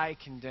do I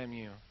condemn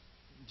you."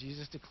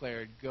 Jesus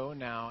declared, "Go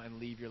now and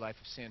leave your life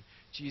of sin."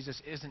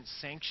 Jesus isn't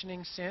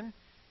sanctioning sin.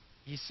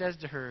 He says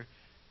to her,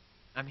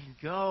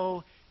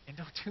 go and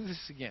don't do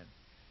this again.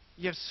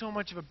 You have so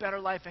much of a better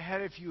life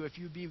ahead of you if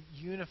you be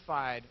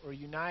unified or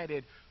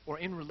united or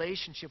in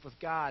relationship with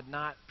God,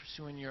 not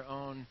pursuing your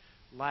own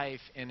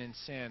life and in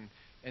sin.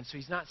 And so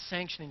he's not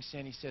sanctioning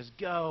sin. He says,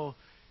 go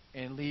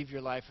and leave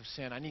your life of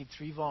sin. I need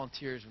 3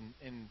 volunteers,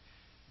 and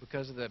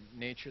because of the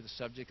nature of the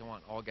subject, I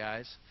want all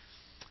guys.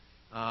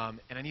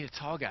 And I need a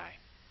tall guy.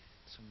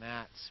 So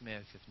Matt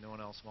Smith, if no one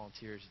else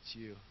volunteers, it's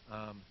you.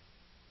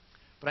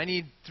 But I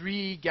need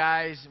 3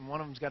 guys, and one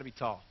of them's got to be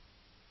tall.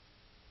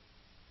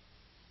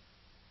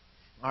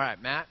 All right,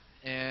 Matt,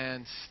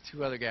 and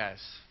 2 other guys.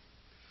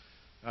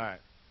 All right.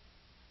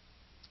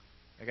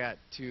 I got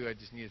 2. I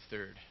just need a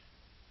 3rd.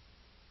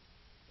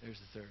 There's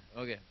the 3rd.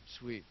 Okay,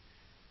 sweet.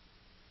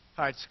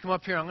 All right, so come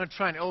up here. I'm going to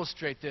try and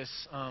illustrate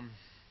this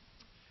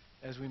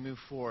as we move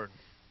forward.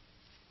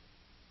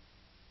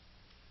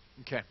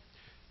 Okay.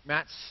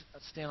 Matt,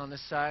 stand on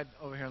this side,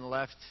 over here on the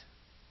left.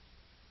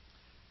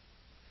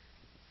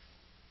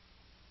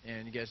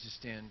 And you guys just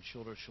stand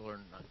shoulder to shoulder,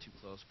 not too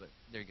close, but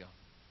there you go.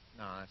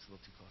 No, that's a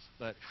little too close.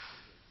 But,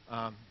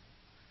 all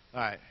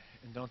right,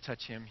 and don't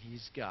touch him.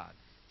 He's God.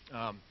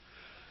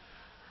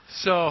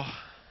 So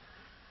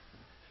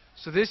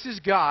this is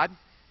God,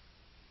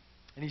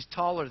 and he's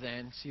taller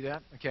than. See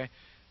that? Okay.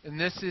 And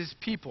this is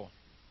people.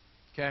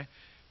 Okay.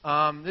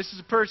 This is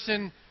a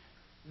person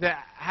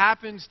that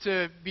happens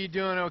to be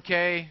doing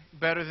okay,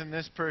 better than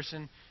this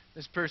person.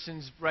 This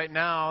person's right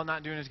now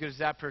not doing as good as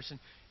that person,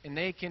 and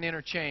they can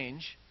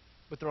interchange,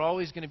 but they're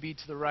always going to be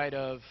to the right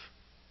of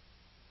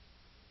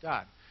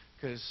God,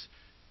 because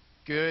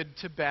good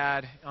to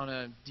bad on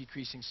a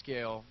decreasing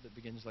scale that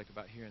begins like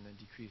about here and then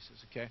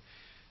decreases. Okay,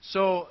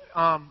 so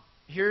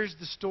here's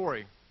the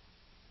story.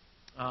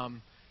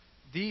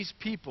 These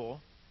people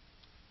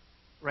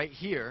right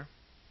here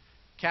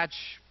catch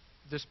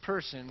this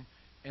person,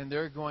 and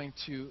they're going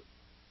to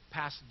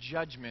pass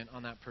judgment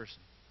on that person.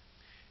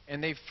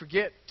 And they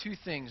forget two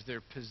things: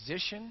 their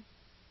position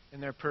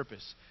and their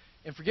purpose.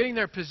 And forgetting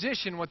their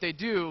position, what they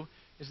do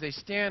is they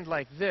stand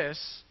like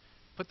this,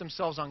 put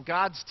themselves on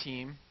God's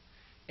team,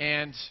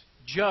 and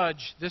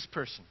judge this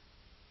person.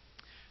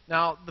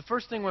 Now, the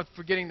first thing with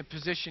forgetting the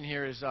position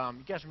here is,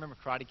 you guys remember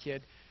Karate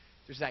Kid?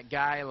 There's that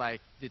guy,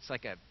 it's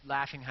like a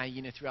laughing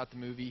hyena throughout the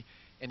movie,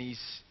 and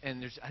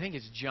I think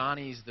it's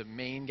Johnny's the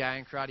main guy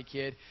in Karate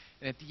Kid,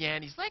 and at the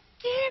end he's like,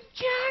 "Get him,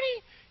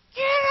 Johnny!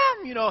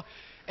 Get him!"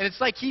 And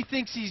it's like he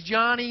thinks he's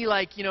Johnny,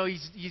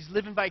 he's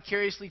living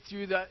vicariously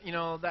through that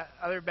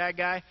other bad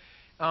guy,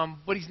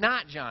 but he's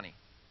not Johnny.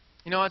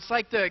 It's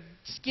like the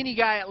skinny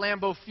guy at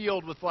Lambeau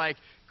Field with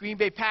Green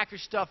Bay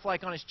Packers stuff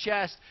on his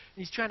chest,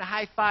 and he's trying to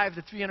high five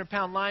the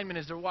 300-pound lineman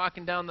as they're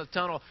walking down the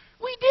tunnel.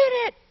 We did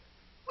it!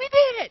 We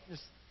did it!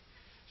 There's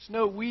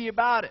no we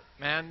about it,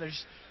 man.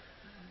 There's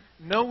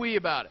no we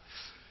about it.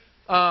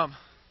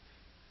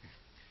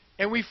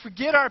 And we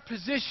forget our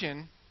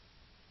position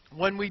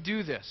when we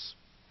do this.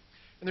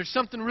 And there's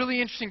something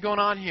really interesting going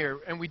on here,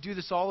 and we do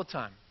this all the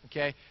time,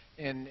 okay?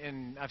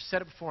 And I've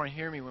said it before, and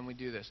hear me when we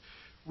do this.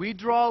 We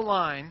draw a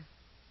line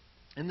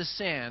in the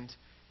sand,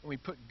 and we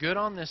put good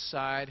on this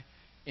side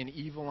and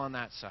evil on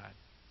that side.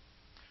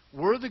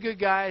 We're the good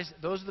guys,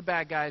 those are the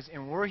bad guys,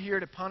 and we're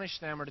here to punish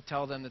them or to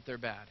tell them that they're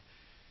bad.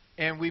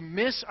 And we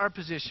miss our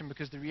position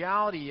because the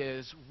reality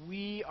is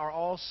we are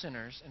all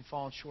sinners and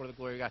fallen short of the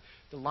glory of God.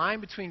 The line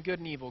between good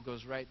and evil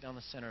goes right down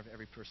the center of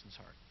every person's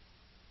heart.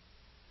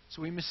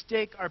 So we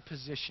mistake our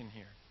position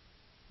here.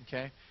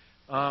 Okay?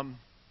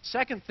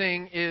 Second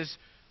thing is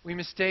we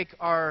mistake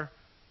our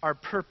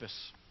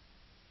purpose.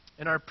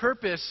 And our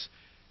purpose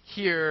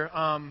here,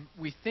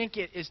 we think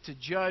it is to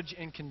judge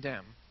and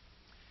condemn.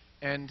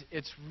 And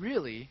it's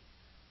really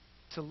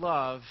to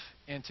love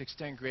and to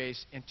extend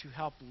grace and to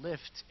help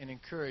lift and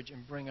encourage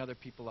and bring other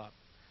people up.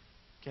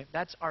 Okay?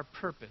 That's our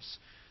purpose.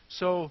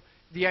 So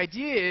the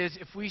idea is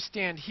if we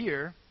stand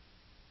here,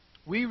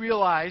 we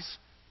realize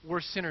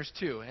we're sinners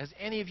too. Has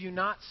any of you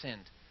not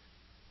sinned?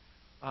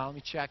 Let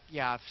me check.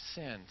 Yeah, I've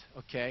sinned.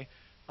 Okay.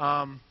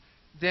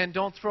 Then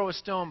don't throw a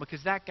stone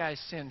because that guy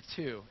sinned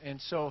too.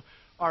 And so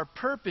our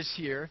purpose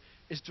here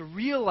is to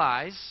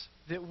realize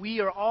that we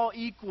are all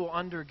equal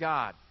under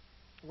God.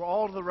 We're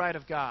all to the right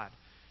of God.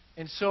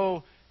 And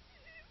so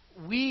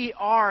we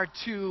are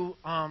to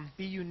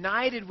be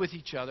united with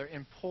each other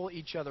and pull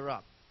each other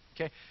up.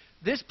 Okay.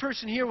 This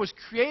person here was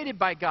created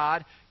by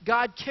God.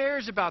 God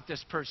cares about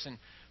this person.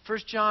 1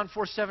 John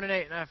 4, 7, and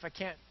 8. And if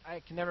I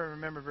can never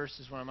remember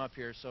verses when I'm up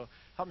here, so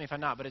help me if I'm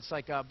not. But it's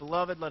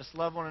Beloved, let us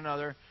love one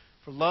another,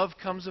 for love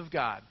comes of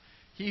God.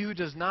 He who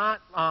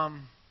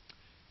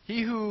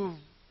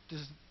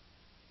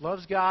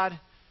loves God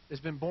has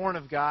been born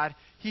of God.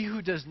 He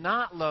who does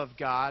not love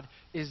God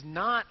is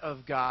not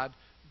of God,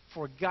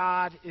 for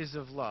God is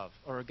of love,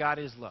 or God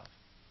is love.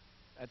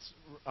 That's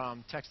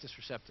Textus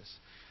Receptus.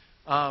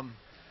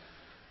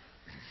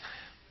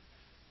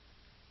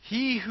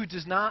 He who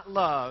does not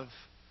love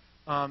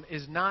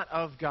is not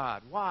of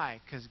God. Why?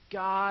 Because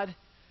God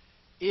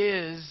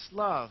is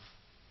love.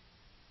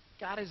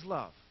 God is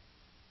love.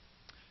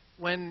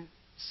 When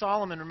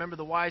Solomon, remember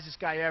the wisest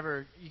guy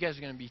ever, you guys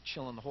are going to be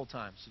chilling the whole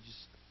time, so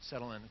just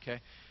settle in,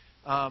 okay?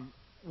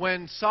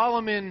 When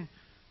Solomon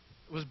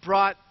was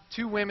brought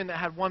two women that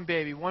had one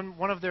baby, one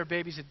of their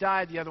babies had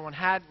died, the other one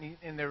hadn't,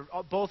 and they're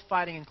both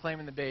fighting and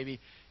claiming the baby.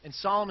 And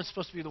Solomon's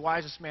supposed to be the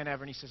wisest man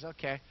ever, and he says,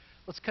 okay,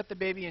 let's cut the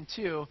baby in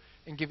two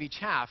and give each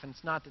half. And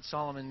it's not that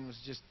Solomon was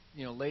just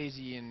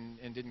lazy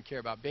and didn't care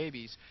about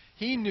babies.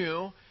 He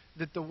knew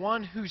that the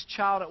one whose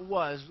child it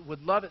was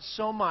would love it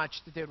so much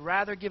that they'd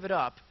rather give it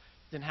up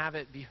than have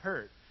it be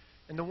hurt.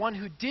 And the one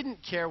who didn't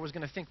care was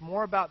going to think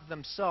more about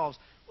themselves.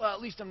 Well,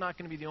 at least I'm not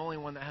going to be the only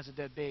one that has a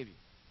dead baby.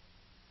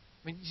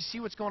 I mean, you see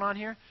what's going on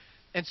here?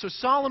 And so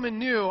Solomon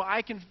knew,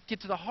 I can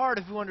get to the heart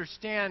of who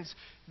understands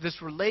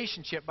this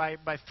relationship by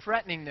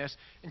threatening this.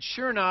 And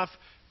sure enough,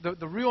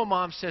 the real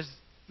mom says,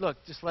 look,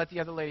 just let the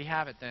other lady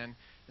have it then.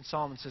 And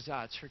Solomon says,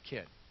 it's her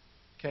kid.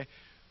 Okay?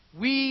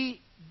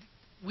 We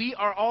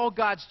are all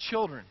God's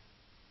children.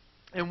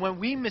 And when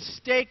we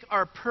mistake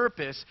our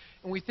purpose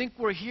and we think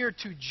we're here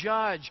to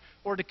judge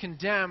or to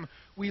condemn,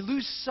 we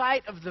lose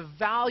sight of the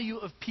value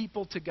of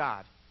people to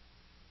God.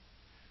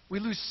 We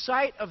lose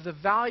sight of the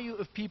value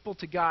of people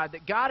to God,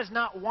 that God is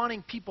not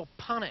wanting people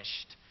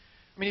punished.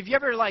 I mean, have you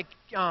ever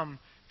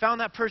found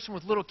that person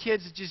with little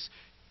kids that just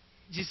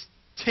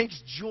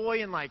takes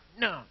joy in like,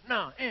 no,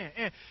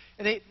 and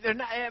they're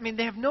not. I mean,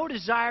 they have no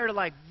desire to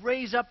like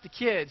raise up the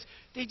kids.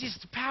 They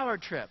just power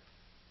trip.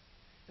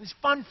 And it's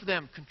fun for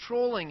them,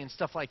 controlling and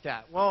stuff like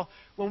that. Well,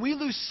 when we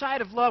lose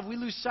sight of love, we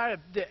lose sight of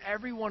that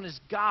everyone is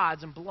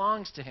God's and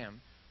belongs to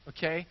Him.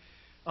 Okay,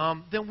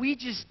 then we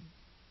just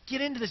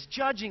get into this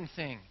judging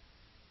thing.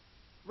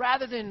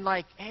 Rather than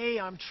like, hey,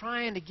 I'm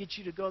trying to get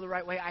you to go the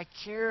right way. I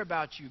care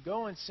about you.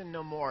 Go and sin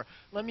no more.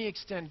 Let me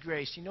extend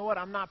grace. You know what?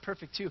 I'm not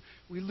perfect too.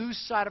 We lose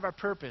sight of our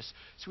purpose.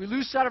 So we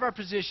lose sight of our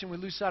position. We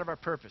lose sight of our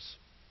purpose.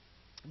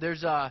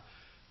 There's a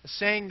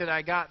saying that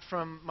I got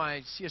from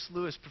my C.S.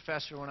 Lewis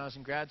professor when I was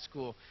in grad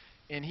school.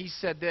 And he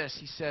said this.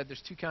 He said,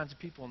 there's two kinds of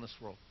people in this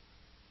world.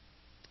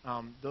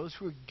 Those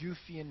who are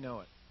goofy and know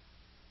it.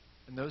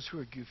 And those who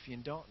are goofy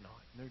and don't know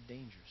it. And they're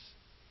dangerous.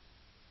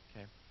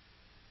 Okay?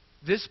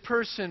 This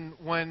person,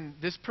 when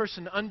this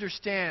person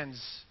understands,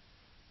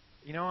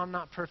 you know, I'm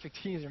not perfect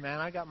either, man.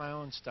 I got my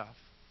own stuff.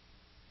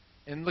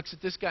 And looks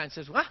at this guy and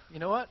says, well, you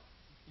know what?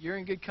 You're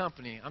in good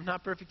company. I'm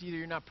not perfect either.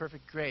 You're not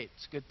perfect. Great.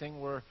 It's a good thing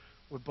we're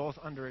both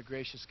under a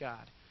gracious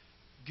God.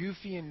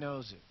 Goofy and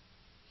knows it.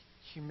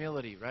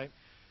 Humility, right?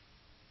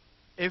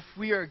 If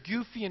we are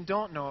goofy and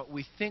don't know it,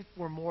 we think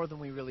we're more than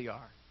we really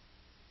are.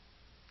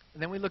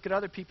 And then we look at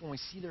other people and we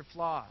see their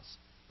flaws.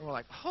 And we're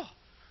like, oh,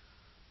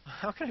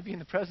 how can I be in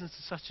the presence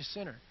of such a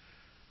sinner?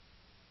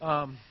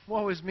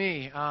 Woe is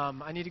me.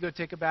 I need to go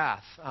take a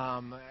bath.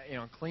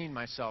 Clean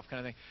myself, kind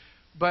of thing.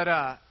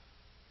 But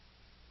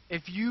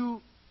if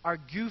you are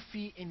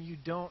goofy and you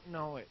don't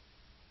know it,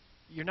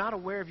 you're not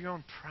aware of your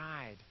own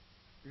pride,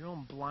 your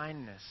own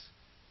blindness.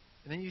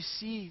 And then you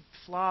see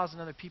flaws in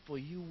other people,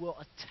 you will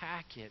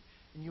attack it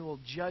and you will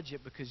judge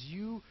it because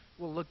you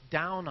will look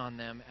down on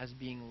them as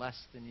being less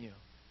than you.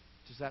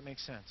 Does that make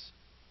sense?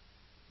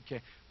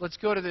 Okay, let's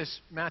go to this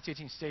Matthew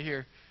 18. Stay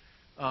here.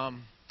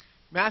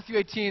 Matthew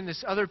 18,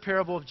 this other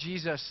parable of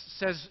Jesus,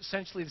 says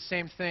essentially the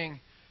same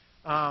thing.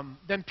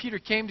 Then Peter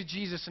came to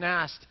Jesus and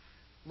asked,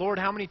 Lord,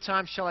 how many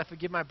times shall I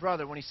forgive my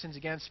brother when he sins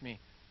against me?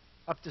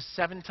 Up to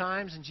 7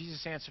 times? And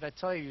Jesus answered, I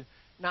tell you,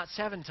 not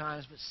 7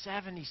 times, but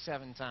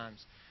 77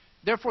 times.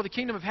 Therefore, the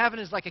kingdom of heaven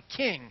is like a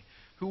king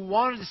who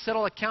wanted to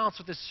settle accounts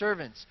with his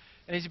servants.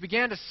 And as he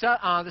began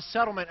the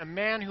settlement, a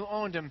man who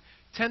owed him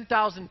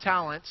 10,000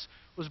 talents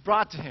was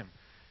brought to him.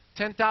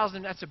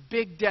 10,000, that's a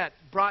big debt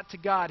brought to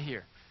God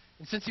here.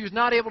 And since he was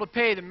not able to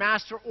pay, the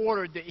master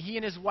ordered that he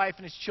and his wife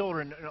and his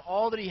children and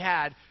all that he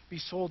had be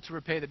sold to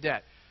repay the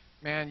debt.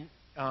 Man,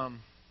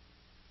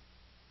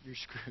 you're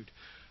screwed.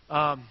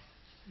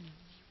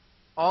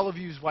 All of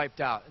you is wiped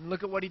out. And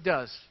look at what he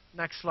does.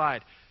 Next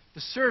slide.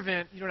 The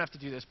servant, you don't have to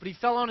do this, but he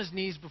fell on his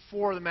knees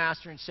before the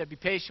master and said, be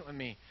patient with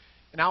me,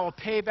 and I will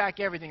pay back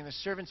everything. And the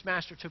servant's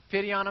master took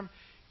pity on him,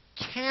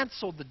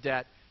 canceled the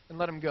debt, and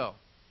let him go.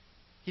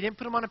 He didn't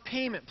put him on a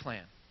payment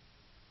plan.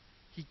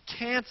 He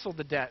canceled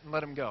the debt and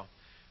let him go.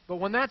 But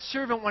when that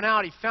servant went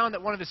out, he found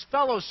that one of his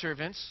fellow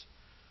servants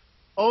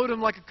owed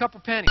him like a couple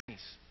pennies.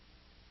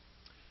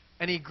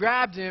 And he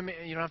grabbed him,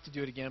 and you don't have to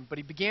do it again, but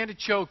he began to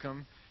choke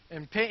him.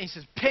 And he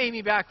says, pay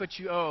me back what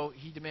you owe,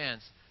 he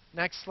demands.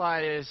 Next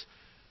slide is,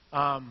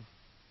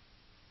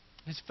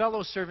 his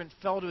fellow servant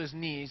fell to his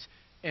knees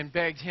and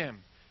begged him,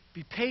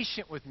 be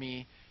patient with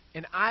me,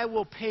 and I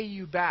will pay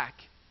you back.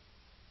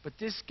 But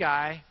this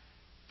guy,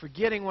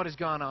 forgetting what has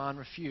gone on,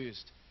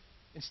 refused.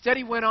 Instead,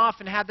 he went off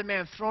and had the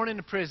man thrown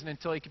into prison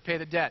until he could pay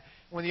the debt.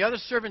 When the other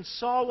servants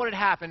saw what had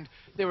happened,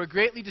 they were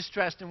greatly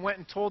distressed and went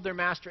and told their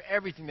master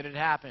everything that had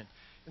happened.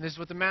 And this is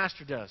what the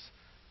master does.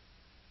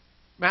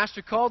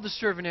 Master called the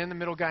servant in. The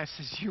middle guy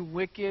says, you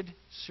wicked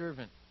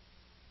servant.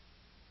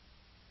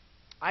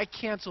 I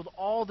canceled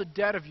all the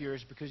debt of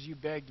yours because you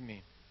begged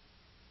me.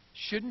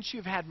 Shouldn't you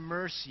have had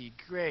mercy,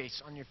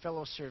 grace on your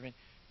fellow servant,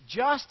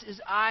 just as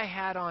I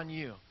had on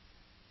you?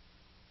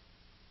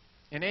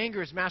 In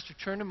anger, his master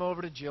turned him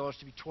over to jailers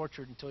to be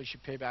tortured until he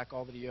should pay back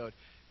all that he owed.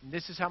 And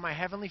this is how my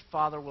heavenly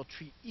Father will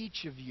treat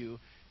each of you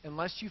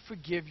unless you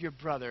forgive your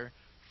brother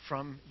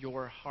from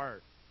your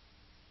heart.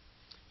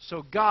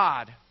 So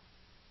God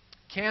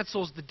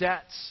cancels the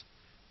debts.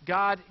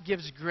 God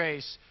gives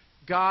grace.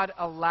 God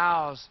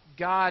allows.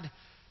 God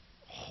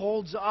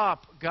holds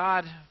up.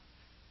 God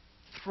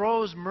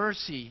throws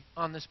mercy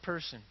on this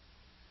person.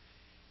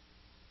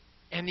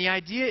 And the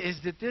idea is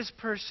that this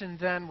person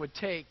then would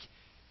take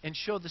and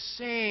show the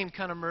same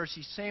kind of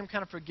mercy, same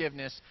kind of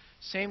forgiveness,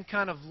 same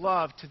kind of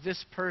love to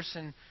this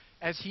person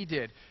as he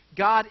did.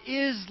 God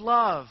is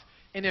love.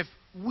 And if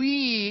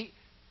we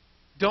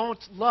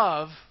don't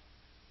love,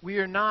 we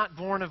are not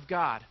born of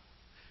God.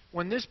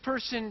 When this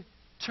person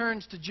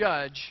turns to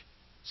judge,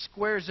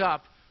 squares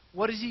up,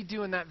 what does he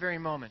do in that very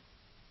moment?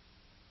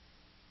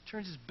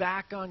 Turns his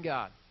back on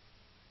God.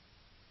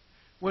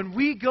 When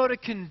we go to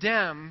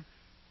condemn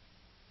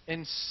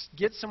and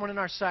get someone in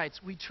our sights,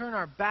 we turn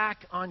our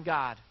back on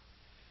God.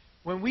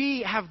 When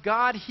we have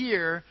God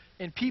here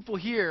and people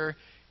here,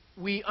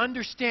 we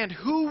understand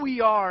who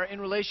we are in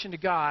relation to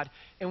God,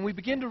 and we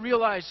begin to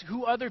realize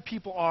who other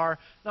people are,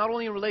 not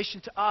only in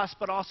relation to us,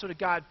 but also to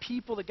God,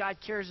 people that God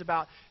cares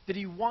about, that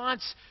He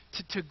wants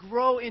to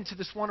grow into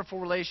this wonderful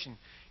relation.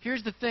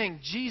 Here's the thing.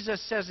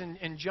 Jesus says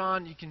in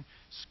John, you can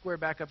square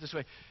back up this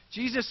way.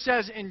 Jesus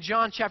says in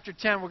John chapter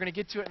 10, we're going to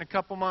get to it in a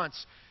couple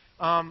months,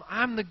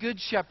 I'm the good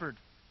shepherd.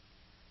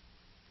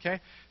 Okay?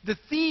 The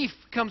thief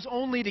comes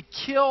only to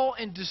kill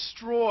and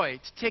destroy,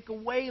 to take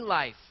away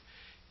life.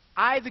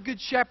 I, the good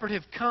shepherd,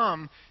 have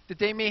come that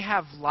they may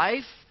have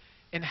life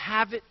and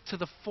have it to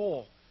the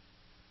full.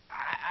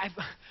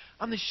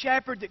 I'm the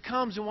shepherd that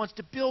comes and wants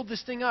to build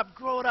this thing up,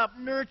 grow it up,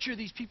 nurture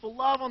these people,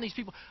 love on these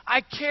people. I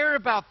care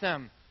about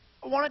them.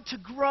 I want it to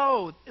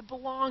grow. It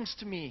belongs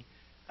to me.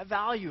 I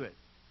value it.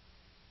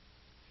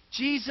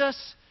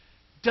 Jesus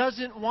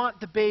doesn't want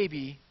the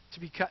baby to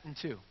be cut in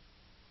two.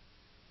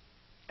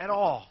 At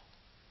all.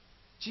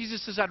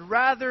 Jesus says, I'd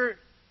rather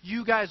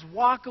you guys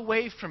walk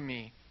away from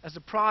me as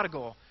a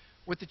prodigal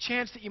with the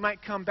chance that you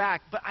might come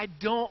back, but I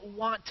don't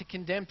want to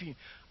condemn you.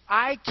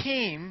 I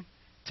came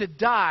to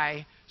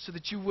die so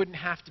that you wouldn't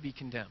have to be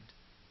condemned.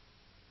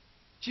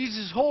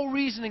 Jesus' whole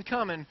reason in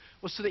coming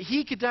was so that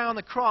He could die on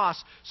the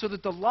cross, so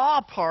that the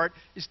law part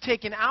is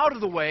taken out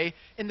of the way,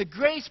 and the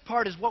grace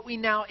part is what we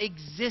now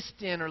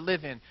exist in or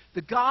live in.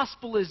 The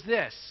gospel is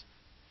this: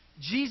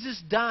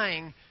 Jesus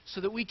dying so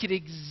that we could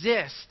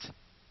exist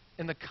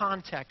in the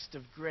context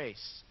of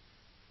grace.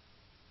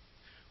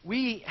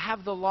 We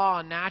have the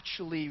law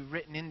naturally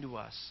written into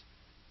us.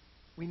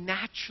 We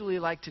naturally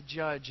like to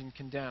judge and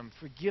condemn.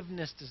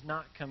 Forgiveness does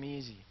not come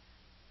easy.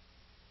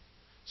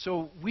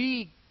 So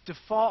we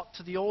default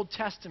to the Old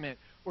Testament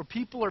where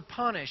people are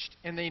punished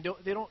and they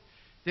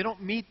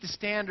don't meet the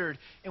standard,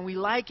 and we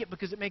like it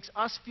because it makes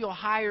us feel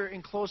higher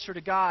and closer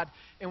to God.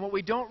 And what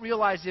we don't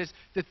realize is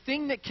the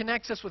thing that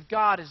connects us with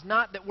God is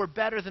not that we're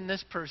better than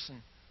this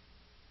person.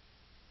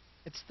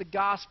 It's the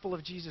gospel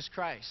of Jesus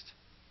Christ.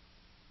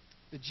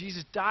 That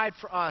Jesus died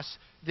for us,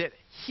 that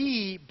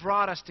He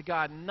brought us to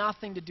God,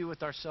 nothing to do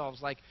with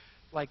ourselves, like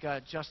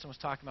Justin was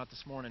talking about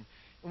this morning.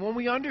 And when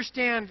we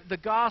understand the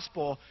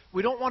gospel,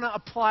 we don't want to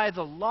apply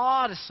the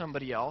law to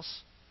somebody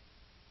else.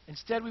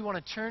 Instead, we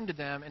want to turn to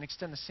them and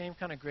extend the same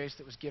kind of grace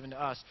that was given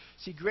to us.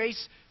 See,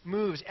 grace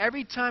moves.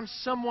 Every time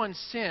someone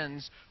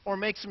sins or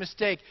makes a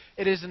mistake,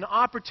 it is an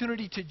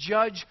opportunity to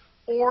judge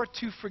or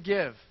to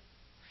forgive.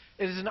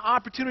 It is an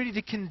opportunity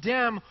to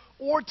condemn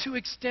or to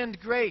extend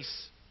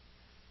grace.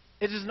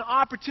 It is an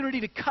opportunity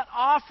to cut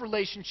off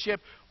relationship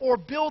or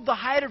build the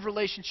height of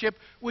relationship,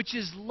 which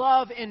is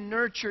love and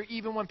nurture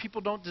even when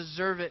people don't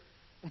deserve it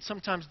and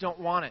sometimes don't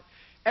want it.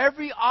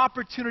 Every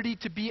opportunity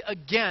to be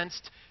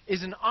against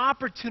is an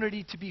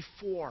opportunity to be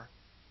for.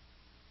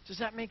 Does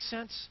that make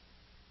sense?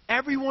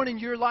 Everyone in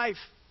your life,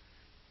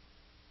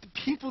 the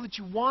people that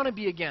you want to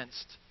be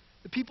against,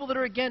 the people that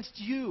are against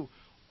you,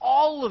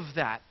 all of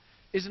that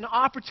is an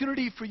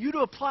opportunity for you to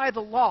apply the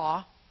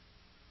law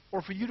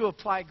or for you to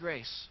apply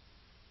grace.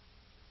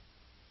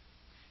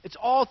 It's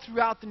all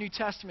throughout the New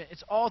Testament.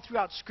 It's all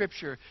throughout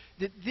Scripture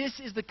that this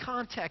is the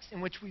context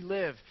in which we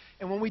live.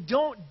 And when we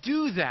don't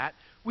do that,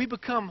 we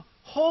become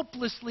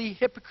hopelessly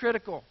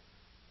hypocritical.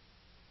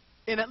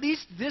 And at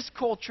least this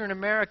culture in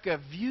America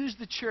views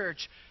the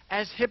church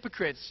as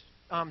hypocrites.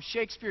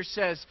 Shakespeare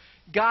says,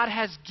 God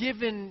has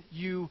given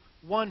you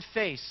one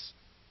face,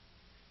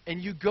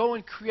 and you go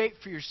and create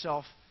for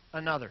yourself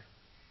another.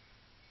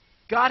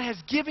 God has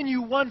given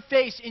you one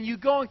face, and you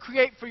go and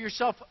create for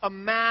yourself a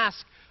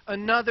mask,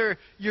 another.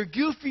 You're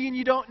goofy and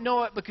you don't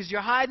know it because you're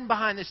hiding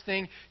behind this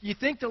thing. You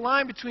think the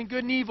line between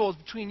good and evil is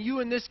between you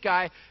and this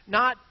guy,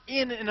 not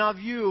in and of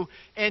you,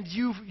 and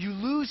you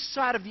lose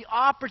sight of the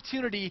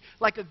opportunity,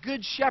 like a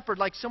good shepherd,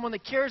 like someone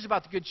that cares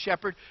about the good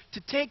shepherd,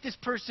 to take this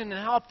person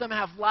and help them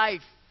have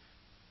life.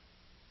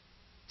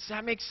 Does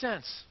that make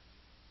sense?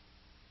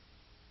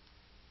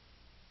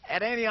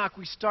 At Antioch,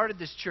 we started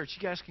this church.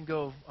 You guys can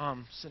go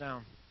sit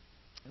down.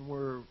 And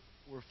we're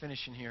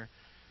finishing here.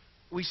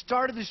 We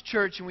started this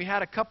church, and we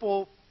had a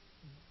couple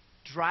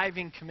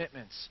driving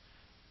commitments.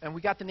 And we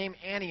got the name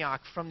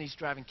Antioch from these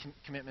driving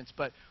commitments,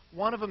 but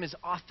one of them is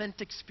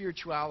authentic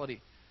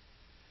spirituality.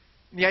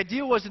 And the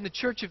idea was in the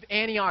church of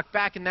Antioch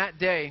back in that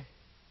day,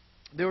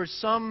 there were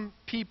some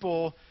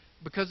people,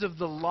 because of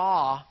the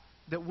law,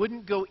 that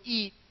wouldn't go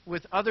eat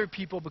with other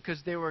people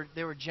because they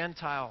were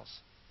Gentiles.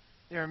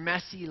 They were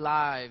messy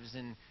lives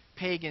and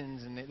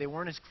pagans, and they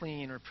weren't as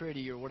clean or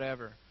pretty or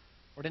whatever,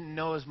 or didn't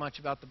know as much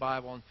about the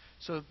Bible. And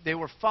so they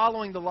were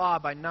following the law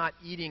by not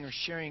eating or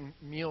sharing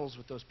meals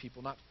with those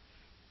people, not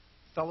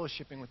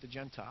fellowshipping with the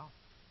Gentile.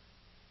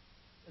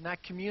 And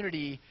that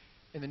community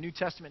in the New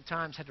Testament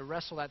times had to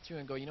wrestle that through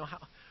and go, how,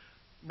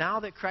 now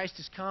that Christ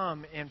has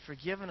come and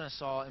forgiven us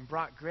all and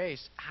brought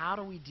grace, how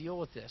do we deal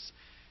with this?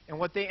 And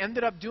what they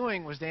ended up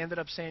doing was they ended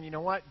up saying, you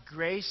know what?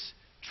 Grace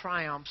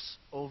triumphs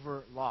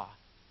over law.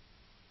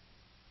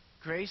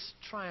 Grace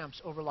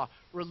triumphs over law.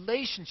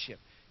 Relationship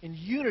and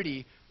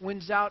unity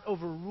wins out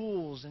over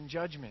rules and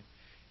judgment.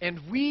 And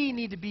we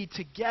need to be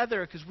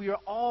together because we are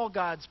all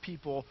God's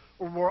people,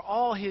 or we're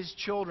all His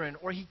children,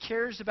 or He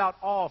cares about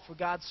all, for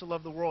God so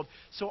loved the world.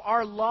 So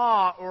our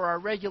law or our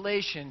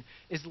regulation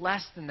is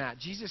less than that.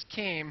 Jesus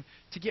came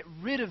to get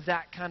rid of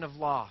that kind of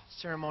law,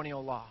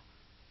 ceremonial law.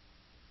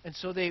 And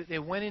so they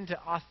went into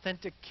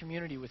authentic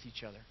community with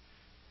each other.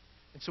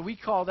 And so we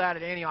call that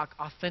at Antioch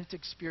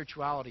authentic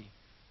spirituality.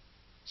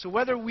 So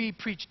whether we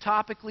preach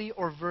topically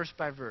or verse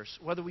by verse,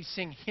 whether we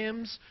sing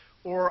hymns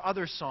or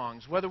other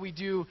songs, whether we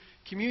do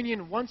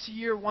communion once a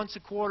year, once a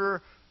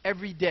quarter,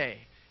 every day,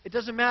 it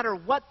doesn't matter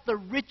what the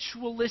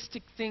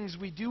ritualistic things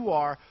we do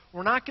are,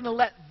 we're not going to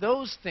let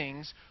those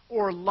things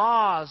or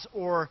laws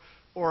or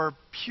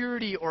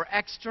purity or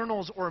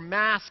externals or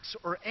masks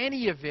or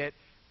any of it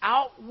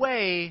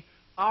outweigh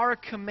our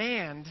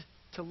command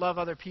to love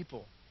other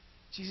people.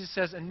 Jesus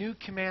says, "A new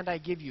command I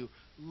give you,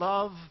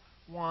 love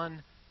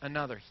one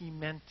another." He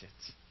meant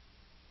it.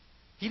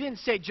 He didn't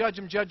say judge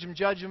them, judge them,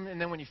 judge them, and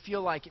then when you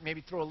feel like it,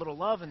 maybe throw a little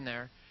love in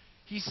there.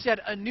 He said,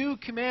 "A new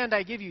command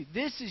I give you."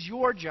 This is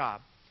your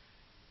job.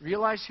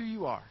 Realize who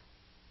you are.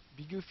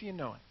 Be goofy and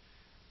know it.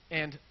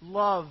 And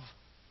love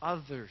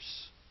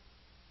others.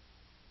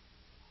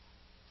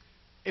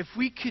 If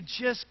we could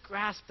just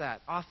grasp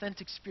that,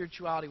 authentic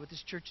spirituality, what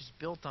this church is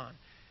built on,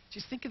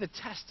 just think of the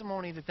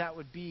testimony that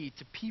would be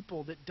to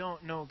people that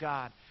don't know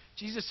God.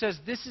 Jesus says,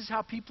 this is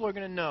how people are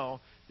going to know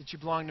that you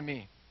belong to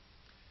me.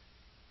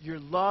 Your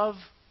love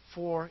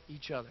for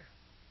each other.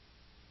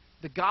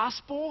 The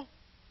gospel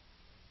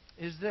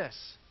is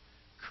this: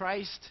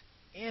 Christ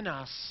in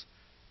us,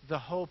 the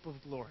hope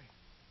of glory.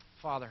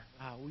 Father,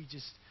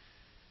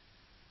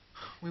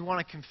 we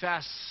want to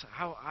confess,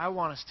 I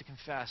want us to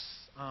confess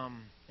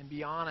and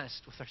be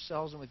honest with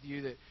ourselves and with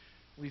you that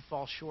we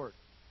fall short.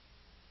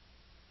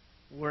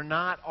 We're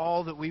not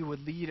all that we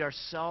would lead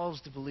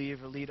ourselves to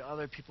believe or lead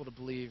other people to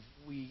believe.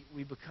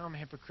 We become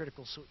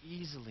hypocritical so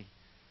easily.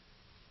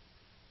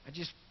 I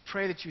just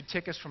pray that you would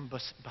take us from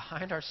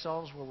behind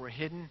ourselves where we're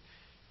hidden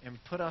and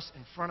put us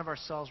in front of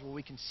ourselves where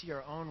we can see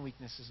our own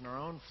weaknesses and our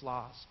own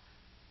flaws.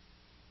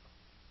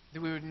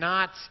 That we would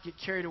not get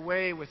carried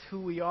away with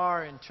who we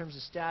are in terms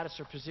of status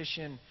or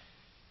position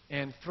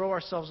and throw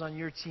ourselves on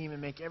your team and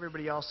make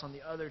everybody else on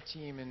the other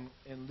team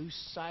and lose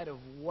sight of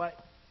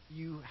what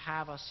you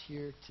have us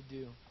here to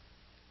do.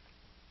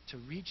 To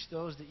reach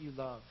those that you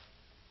love.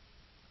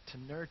 To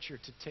nurture,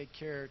 to take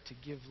care, to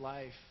give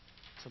life,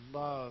 to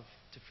love,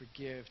 to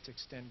forgive, to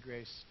extend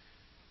grace.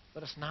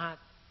 Let us not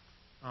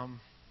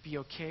be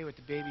okay with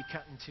the baby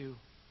cut in two.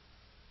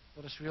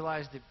 Let us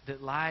realize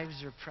that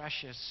lives are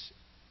precious.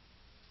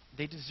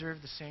 They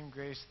deserve the same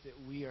grace that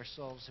we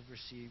ourselves have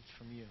received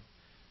from you.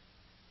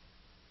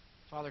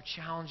 Father,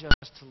 challenge us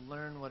to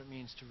learn what it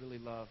means to really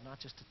love, not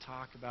just to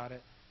talk about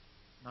it,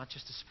 not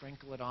just to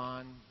sprinkle it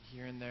on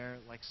here and there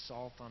like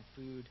salt on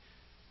food,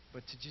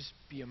 but to just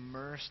be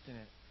immersed in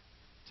it,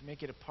 to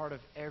make it a part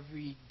of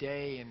every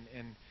day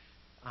and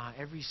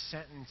every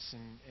sentence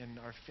and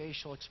our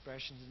facial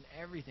expressions and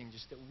everything,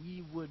 just that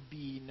we would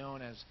be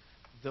known as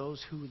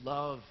those who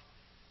love,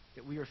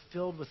 that we are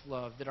filled with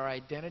love, that our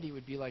identity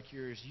would be like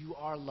yours. You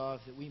are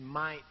love, that we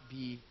might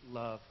be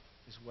love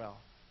as well,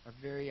 our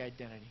very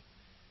identity.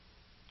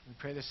 We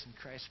pray this in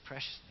Christ's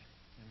precious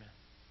name. Amen.